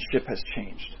citizenship has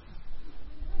changed.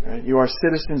 Right? You are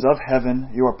citizens of heaven.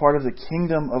 You are part of the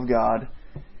kingdom of God.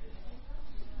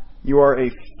 You are a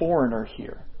foreigner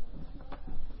here.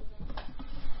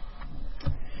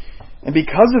 And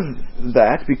because of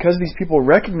that, because these people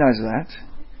recognize that,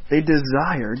 they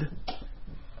desired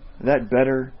that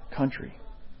better country.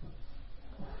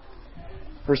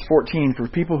 Verse 14, for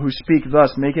people who speak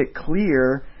thus, make it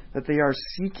clear that they are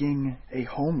seeking a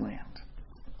homeland.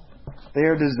 They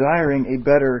are desiring a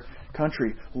better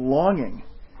country, longing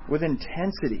with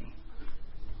intensity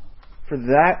for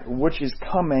that which is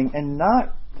coming and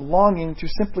not longing to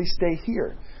simply stay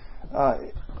here.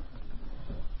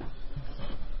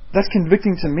 That's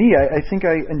convicting to me. I think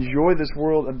I enjoy this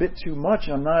world a bit too much.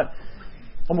 I'm not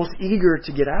almost eager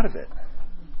to get out of it.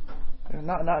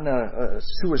 Not in a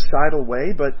suicidal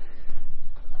way, but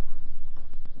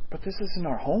this isn't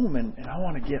our home, and I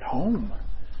want to get home.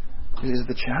 It is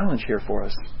the challenge here for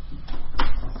us.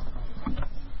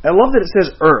 I love that it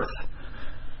says earth.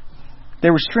 They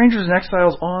were strangers and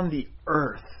exiles on the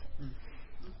earth.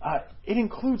 It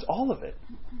includes all of it.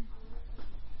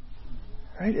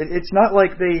 Right? It's not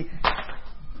like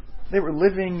they were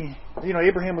living,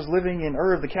 Abraham was living in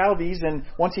Ur of the Chaldees, and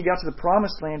once he got to the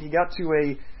promised land, he got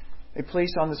to a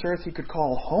place on this earth he could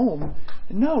call home.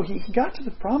 No, he got to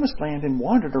the promised land and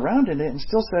wandered around in it and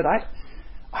still said,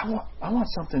 I want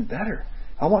something better.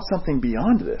 I want something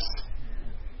beyond this.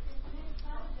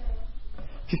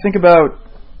 If you think about,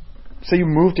 say you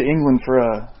moved to England for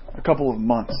a couple of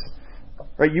months,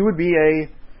 right? You would be a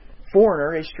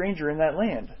foreigner, a stranger in that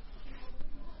land.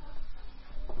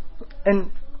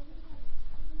 And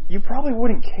you probably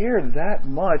wouldn't care that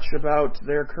much about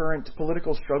their current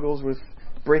political struggles with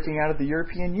breaking out of the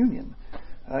European Union.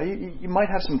 You might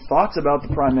have some thoughts about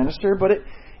the Prime Minister, but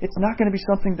it's not going to be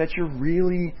something that you're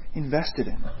really invested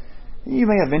in. You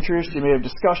may have interest, you may have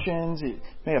discussions, you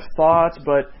may have thoughts,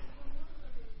 but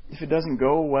if it doesn't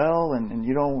go well and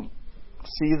you don't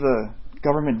see the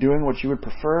government doing what you would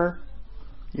prefer,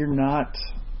 you're not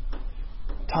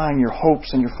tying your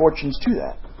hopes and your fortunes to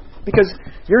that. Because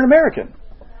you're an American.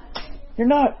 You're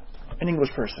not an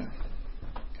English person.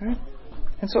 Okay?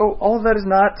 And so all of that is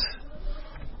not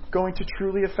going to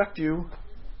truly affect you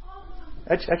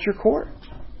at your core.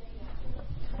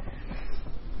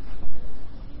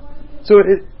 So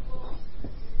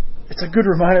it's a good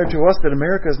reminder to us that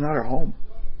America is not our home.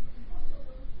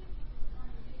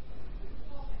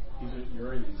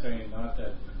 You're even saying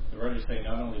the writer's saying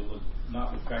not only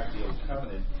not look back to the old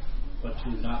covenant, but to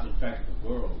not look back at the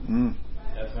world.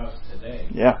 That's us today.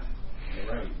 Yeah.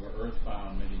 You're right. We're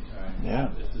earthbound many times. Yeah.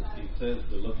 He says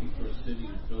we're looking for a city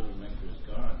whose builder and maker is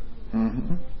God.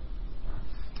 Mm-hmm.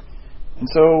 And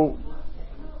so,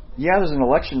 yeah, there's an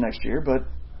election next year, but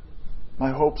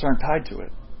my hopes aren't tied to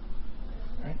it.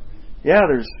 Right? Yeah,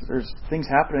 there's things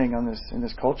happening in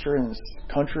this culture, in this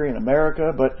country, in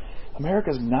America, but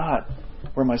America's not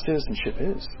where my citizenship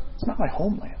is. It's not my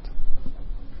homeland.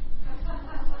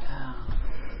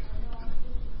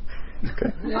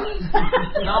 Okay. No,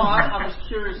 I was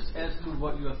curious as to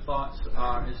what your thoughts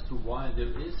are as to why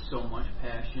there is so much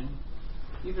passion,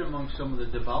 even among some of the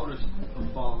devoutest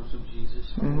followers of Jesus,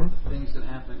 for things that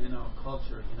happen in our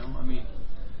culture. I mean,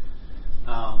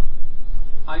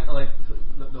 I like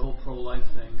the whole pro-life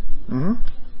thing.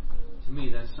 To me,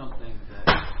 that's something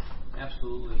that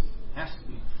absolutely has to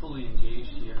be fully engaged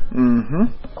here.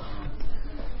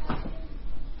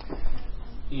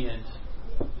 And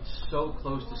it's so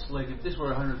close to Slick. If this were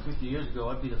 150 years ago,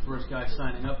 I'd be the first guy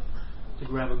signing up to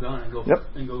grab a gun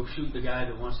and go shoot the guy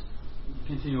that wants to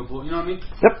continue a bullet. You know what I mean?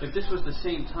 If this was the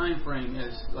same time frame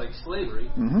as like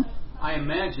slavery, I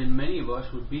imagine many of us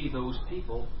would be those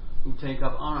people who take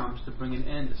up arms to bring an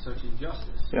end to such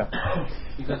injustice.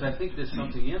 Because I think there's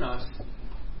something in us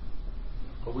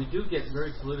But we do get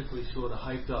very politically sort of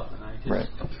hyped up, and I just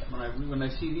when I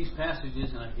see these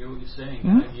passages and I hear what you're saying,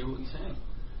 and I hear what you're saying,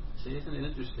 I say, isn't it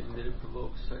interesting that it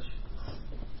provokes such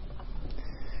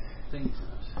things in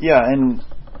us? Yeah, and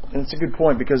it's a good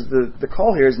point, because the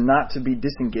call here is not to be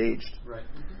disengaged. Right.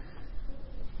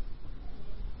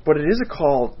 But it is a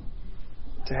call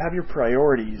to have your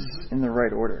priorities in the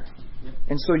right order. Yep.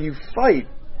 And so you fight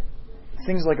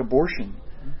things like abortion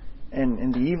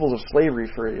and the evils of slavery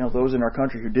for those in our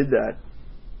country who did that.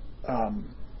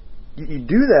 You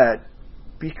do that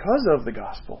because of the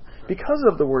gospel, because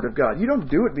of the Word of God. You don't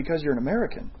do it because you're an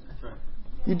American. That's right.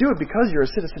 You do it because you're a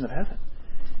citizen of heaven.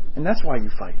 And that's why you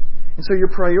fight. And so your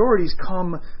priorities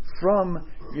come from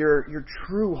your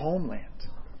true homeland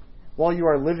while you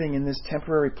are living in this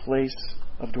temporary place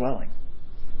of dwelling.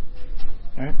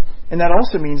 Right? And that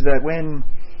also means that when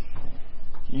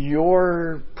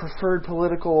your preferred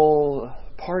political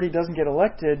party doesn't get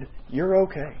elected, you're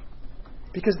okay.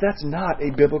 Because that's not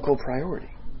a biblical priority.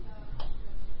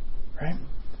 Right?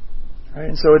 Right?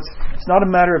 And so it's not a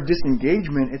matter of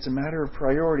disengagement, it's a matter of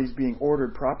priorities being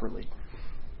ordered properly.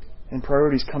 And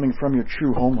priorities coming from your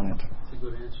true homeland. That's a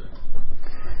good answer.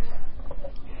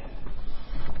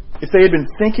 If they had been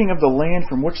thinking of the land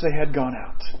from which they had gone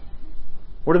out,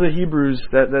 what are the Hebrews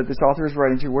that this author is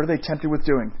writing to? What are they tempted with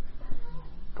doing?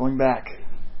 Going back.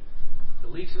 The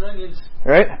leeks and onions.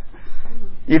 Right?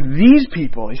 If these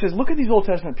people, he says, look at these Old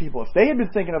Testament people. If they had been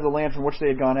thinking of the land from which they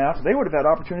had gone out, they would have had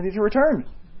opportunity to return.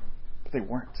 But they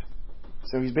weren't.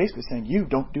 So he's basically saying, you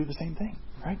don't do the same thing.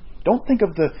 Right? Don't think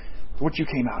of what you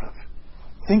came out of.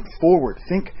 Think forward.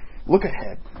 Look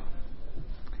ahead.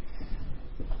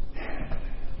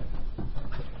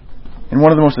 And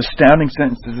one of the most astounding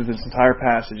sentences of this entire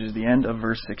passage is the end of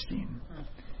verse 16.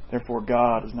 Therefore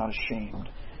God is not ashamed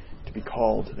to be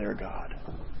called their God,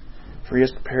 for He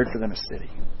has prepared for them a city.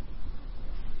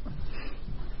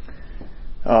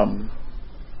 I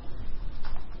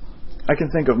can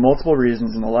think of multiple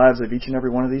reasons in the lives of each and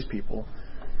every one of these people.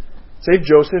 Save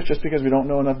Joseph, just because we don't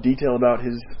know enough detail about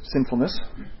his sinfulness.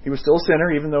 He was still a sinner,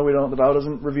 even though the Bible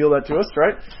doesn't reveal that to us,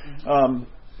 right?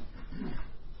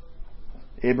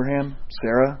 Abraham,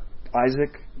 Sarah,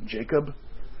 Isaac, Jacob.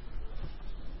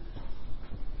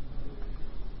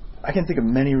 I can think of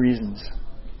many reasons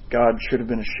God should have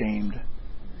been ashamed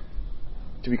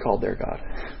to be called their God.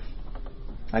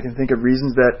 I can think of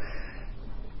reasons that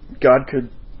God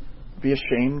could be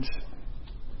ashamed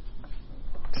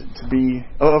to be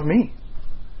of me.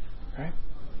 Right?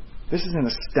 This is an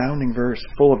astounding verse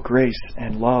full of grace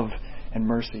and love and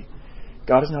mercy.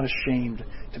 God is not ashamed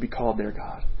to be called their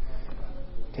God.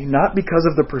 Okay? Not because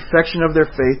of the perfection of their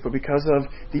faith, but because of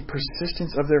the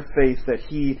persistence of their faith that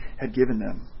He had given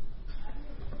them.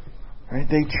 Right?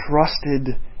 They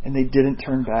trusted and they didn't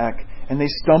turn back. And they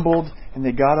stumbled and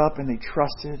they got up and they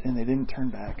trusted and they didn't turn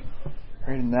back.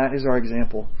 Right? And that is our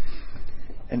example.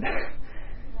 And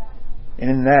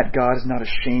in that, God is not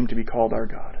ashamed to be called our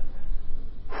God.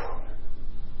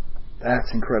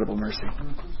 That's incredible mercy.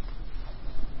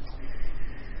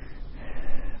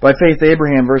 By faith,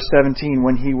 Abraham, verse 17,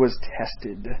 when he was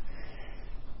tested.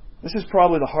 This is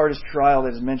probably the hardest trial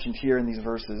that is mentioned here in these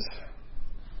verses.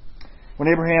 When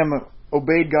Abraham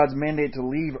obeyed God's mandate to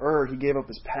leave Ur, he gave up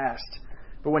his past.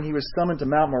 But when he was summoned to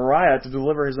Mount Moriah to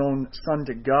deliver his own son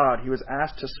to God, he was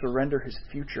asked to surrender his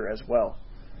future as well.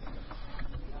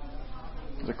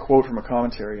 There's a quote from a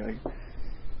commentary I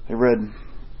read.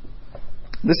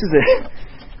 This is it.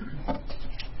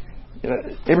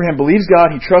 Abraham believes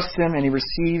God, he trusts Him, and he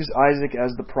receives Isaac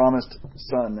as the promised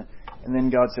son. And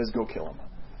then God says, go kill him.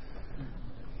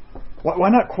 Why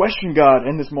not question God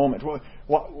in this moment?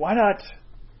 Why not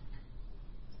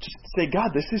just say,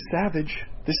 God, this is savage.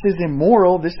 This is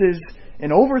immoral. This is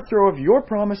an overthrow of your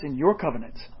promise and your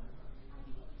covenant.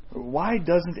 Why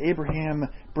doesn't Abraham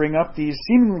bring up these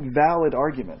seemingly valid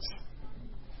arguments?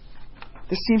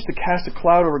 This seems to cast a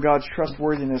cloud over God's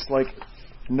trustworthiness like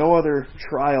no other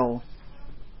trial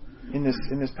in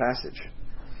this passage.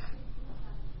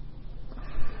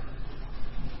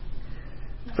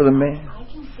 For the man, I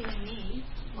can see me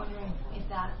wondering if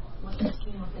that was the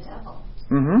scheme of the devil.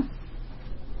 Mm-hmm.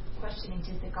 Questioning,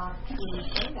 did the God truly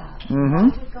say that? Mm-hmm. Why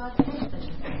did God say such a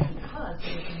thing? Because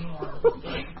it was immoral, it was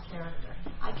his character.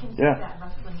 I can see that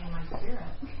wrestling in my spirit.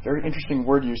 Very interesting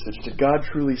word usage. Did God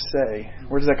truly say?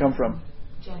 Where does that come from?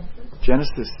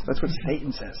 Genesis. That's what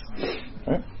Satan says.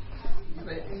 Right?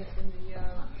 But in the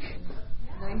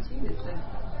 19 it says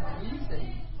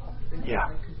reason that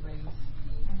God could raise.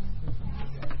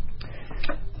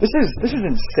 This is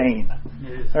insane.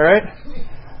 All right?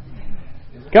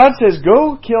 God says,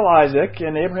 go kill Isaac,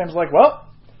 and Abraham's like, well,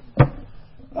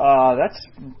 That's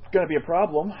going to be a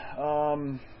problem.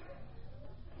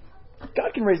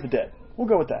 God can raise the dead. We'll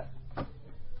go with that.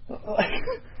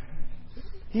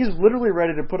 He's literally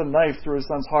ready to put a knife through his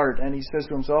son's heart, and he says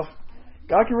to himself,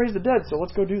 God can raise the dead, so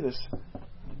let's go do this.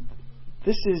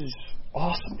 This is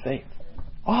awesome faith.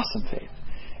 Awesome faith.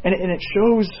 And it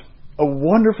shows a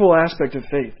wonderful aspect of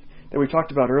faith that we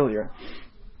talked about earlier.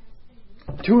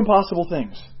 Two impossible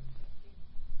things.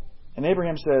 And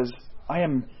Abraham says, I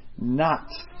am not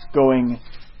going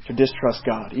to distrust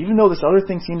God. Even though this other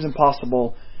thing seems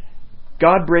impossible,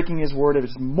 God breaking His word, if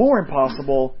it's more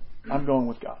impossible, I'm going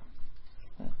with God.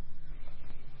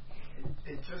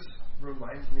 It just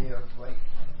reminds me of like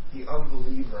the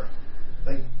unbeliever.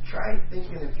 Like, try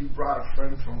thinking if you brought a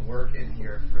friend from work in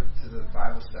here to the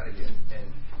Bible study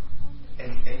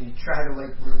and you try to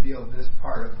like reveal this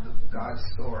part of God's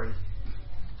story,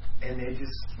 and they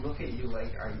just look at you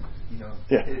like,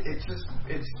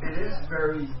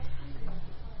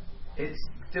 it's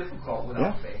difficult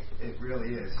without faith. It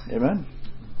really is. Amen.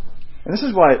 And this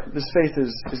is why this faith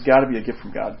has got to be a gift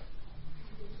from God.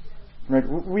 Right?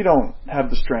 We don't have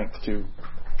the strength to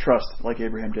trust like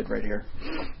Abraham did right here.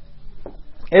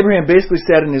 Abraham basically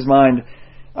said in his mind,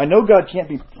 I know God can't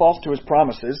be false to His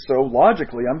promises, so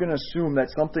logically I'm going to assume that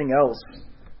something else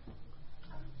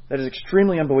that is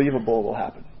extremely unbelievable will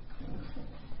happen.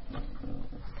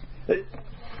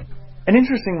 And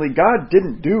interestingly, God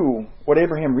didn't do what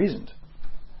Abraham reasoned.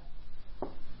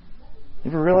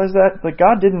 You ever realize that? Like,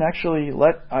 God didn't actually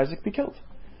let Isaac be killed.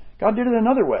 God did it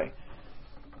another way.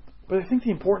 But I think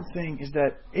the important thing is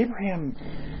that Abraham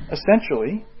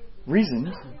essentially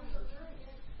reasoned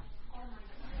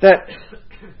that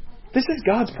this is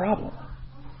God's problem.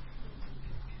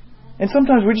 And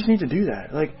sometimes we just need to do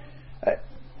that. Like,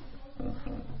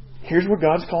 here's what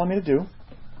God's calling me to do.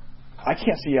 I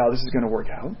can't see how this is going to work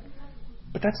out.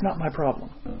 But that's not my problem.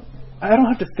 I don't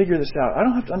have to figure this out. I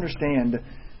don't have to understand.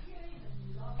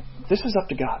 This is up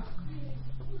to God.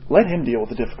 Let Him deal with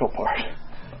the difficult part.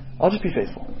 I'll just be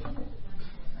faithful.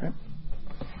 Right?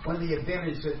 One of the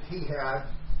advantages that he had,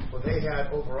 or they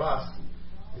had over us,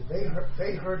 is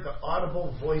they heard the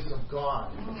audible voice of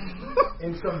God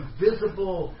in some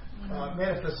visible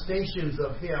manifestations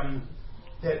of Him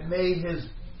that made His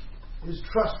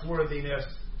trustworthiness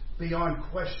beyond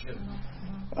question.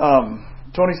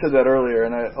 Tony said that earlier,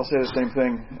 and I'll say the same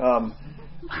thing.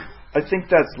 I think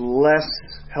that's less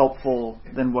helpful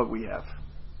than what we have.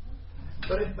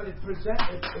 But it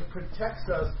protects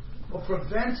us, or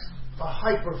prevents a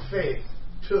hyper faith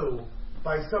too,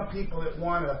 by some people that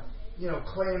want to,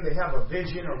 claim they have a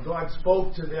vision or God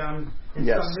spoke to them in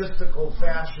some mystical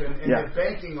fashion, and they're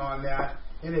banking on that,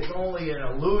 and it's only an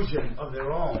illusion of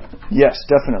their own. Yes,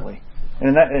 definitely.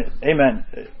 And amen.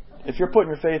 If you're putting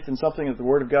your faith in something that the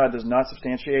Word of God does not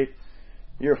substantiate,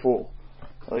 you're a fool.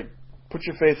 Like, put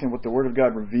your faith in what the Word of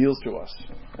God reveals to us,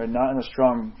 right? Not in a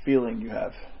strong feeling you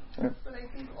have. Right? But I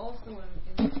think also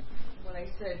when I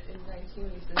said in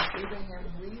 19, he says Abraham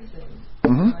reasoned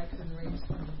God could raise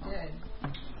from the dead.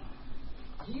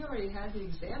 He already had the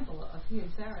example of he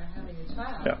and Sarah having a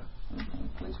child,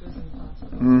 which was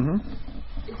impossible.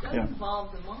 It does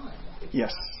involve the mind.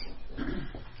 Yes.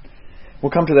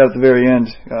 We'll come to that at the very end.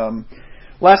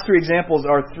 Last three examples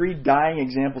are three dying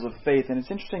examples of faith, and it's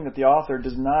interesting that the author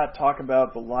does not talk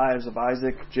about the lives of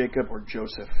Isaac, Jacob, or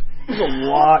Joseph. There's a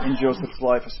lot in Joseph's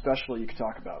life, especially, you could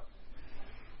talk about.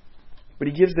 But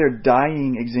he gives their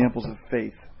dying examples of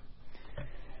faith.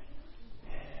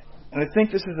 And I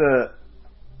think this is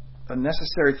a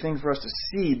necessary thing for us to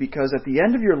see, because at the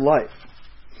end of your life,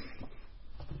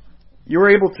 you're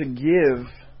able to give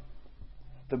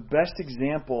the best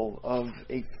example of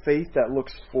a faith that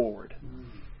looks forward.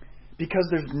 Because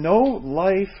there's no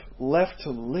life left to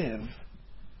live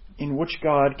in which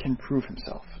God can prove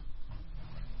Himself.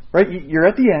 Right? You're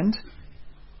at the end.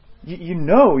 You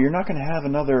know you're not going to have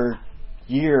another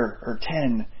year or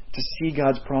 10 to see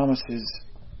God's promises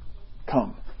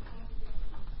come.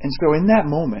 And so in that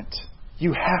moment,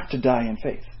 you have to die in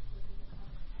faith.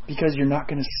 Because you're not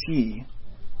going to see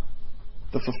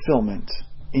the fulfillment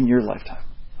in your lifetime.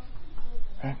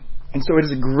 Right? And so it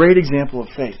is a great example of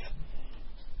faith.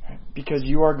 Right? Because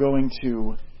you are going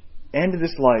to end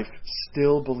this life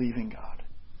still believing God.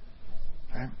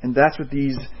 Right? And that's what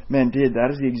these men did.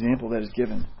 That is the example that is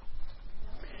given.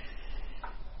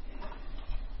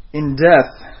 In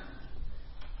death,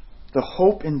 the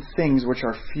hope in things which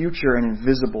are future and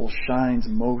invisible shines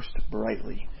most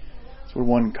brightly. That's what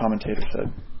one commentator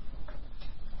said.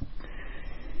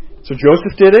 So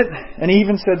Joseph did it, and he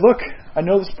even said, look, I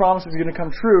know this promise is going to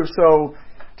come true, so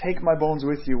take my bones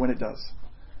with you when it does.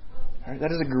 Right?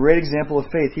 That is a great example of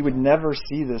faith. He would never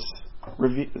see this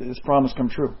promise come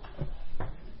true.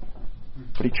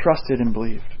 But he trusted and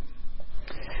believed.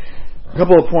 A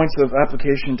couple of points of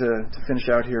application to finish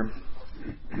out here.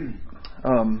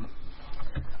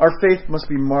 Our faith must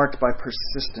be marked by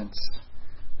persistence,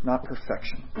 not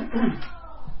perfection.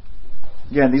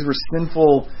 Again, these were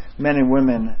sinful men and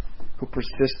women who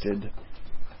persisted.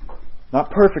 Not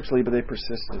perfectly, but they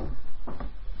persisted.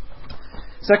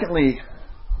 Secondly,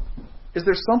 is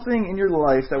there something in your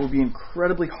life that would be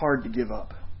incredibly hard to give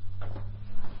up?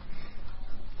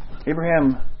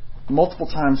 Abraham multiple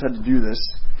times had to do this.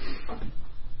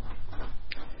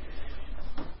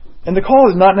 And the call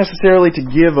is not necessarily to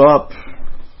give up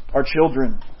our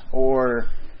children or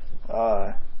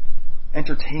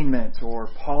entertainment or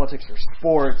politics or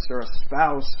sports or a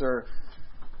spouse,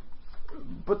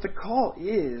 but the call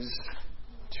is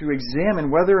to examine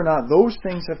whether or not those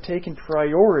things have taken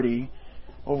priority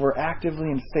over actively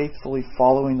and faithfully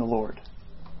following the Lord.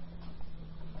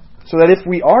 So that if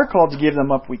we are called to give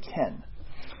them up, we can.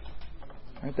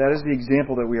 Right? That is the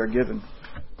example that we are given.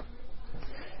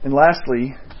 And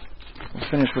lastly, we'll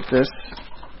finish with this.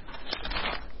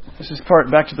 This is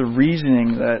part back to the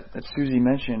reasoning that Susie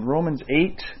mentioned. Romans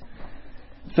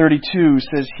 8:32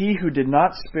 says, "He who did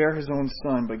not spare his own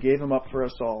son, but gave him up for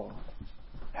us all,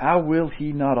 how will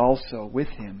he not also with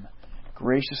him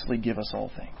graciously give us all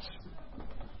things?"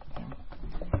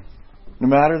 No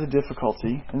matter the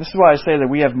difficulty, and this is why I say that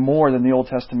we have more than the Old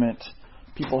Testament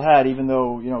people had, even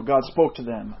though God spoke to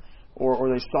them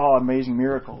or they saw amazing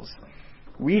miracles.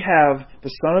 We have the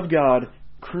Son of God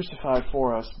crucified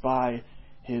for us by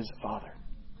His Father.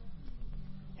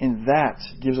 And that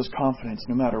gives us confidence,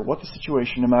 no matter what the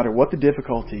situation, no matter what the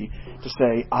difficulty, to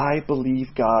say, I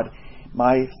believe God.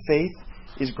 My faith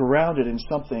is grounded in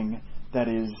something that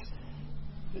is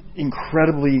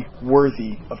incredibly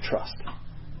worthy of trust.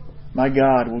 My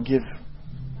God will give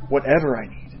whatever I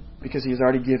need because He has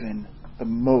already given the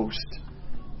most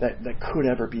that could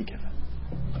ever be given.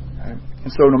 Right?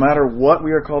 And so no matter what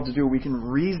we are called to do, we can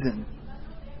reason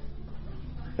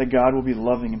that God will be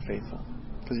loving and faithful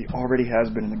because He already has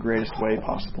been in the greatest way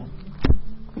possible.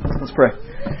 Let's pray.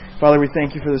 Father, we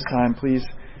thank You for this time. Please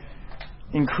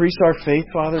increase our faith,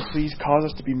 Father. Please cause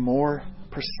us to be more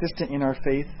persistent in our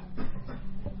faith,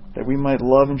 that we might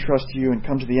love and trust You and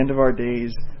come to the end of our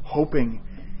days hoping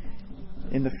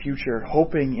in the future,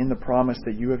 hoping in the promise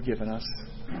that You have given us.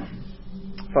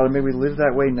 Father, may we live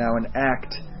that way now and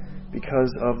act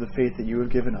because of the faith that You have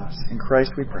given us. In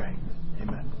Christ we pray.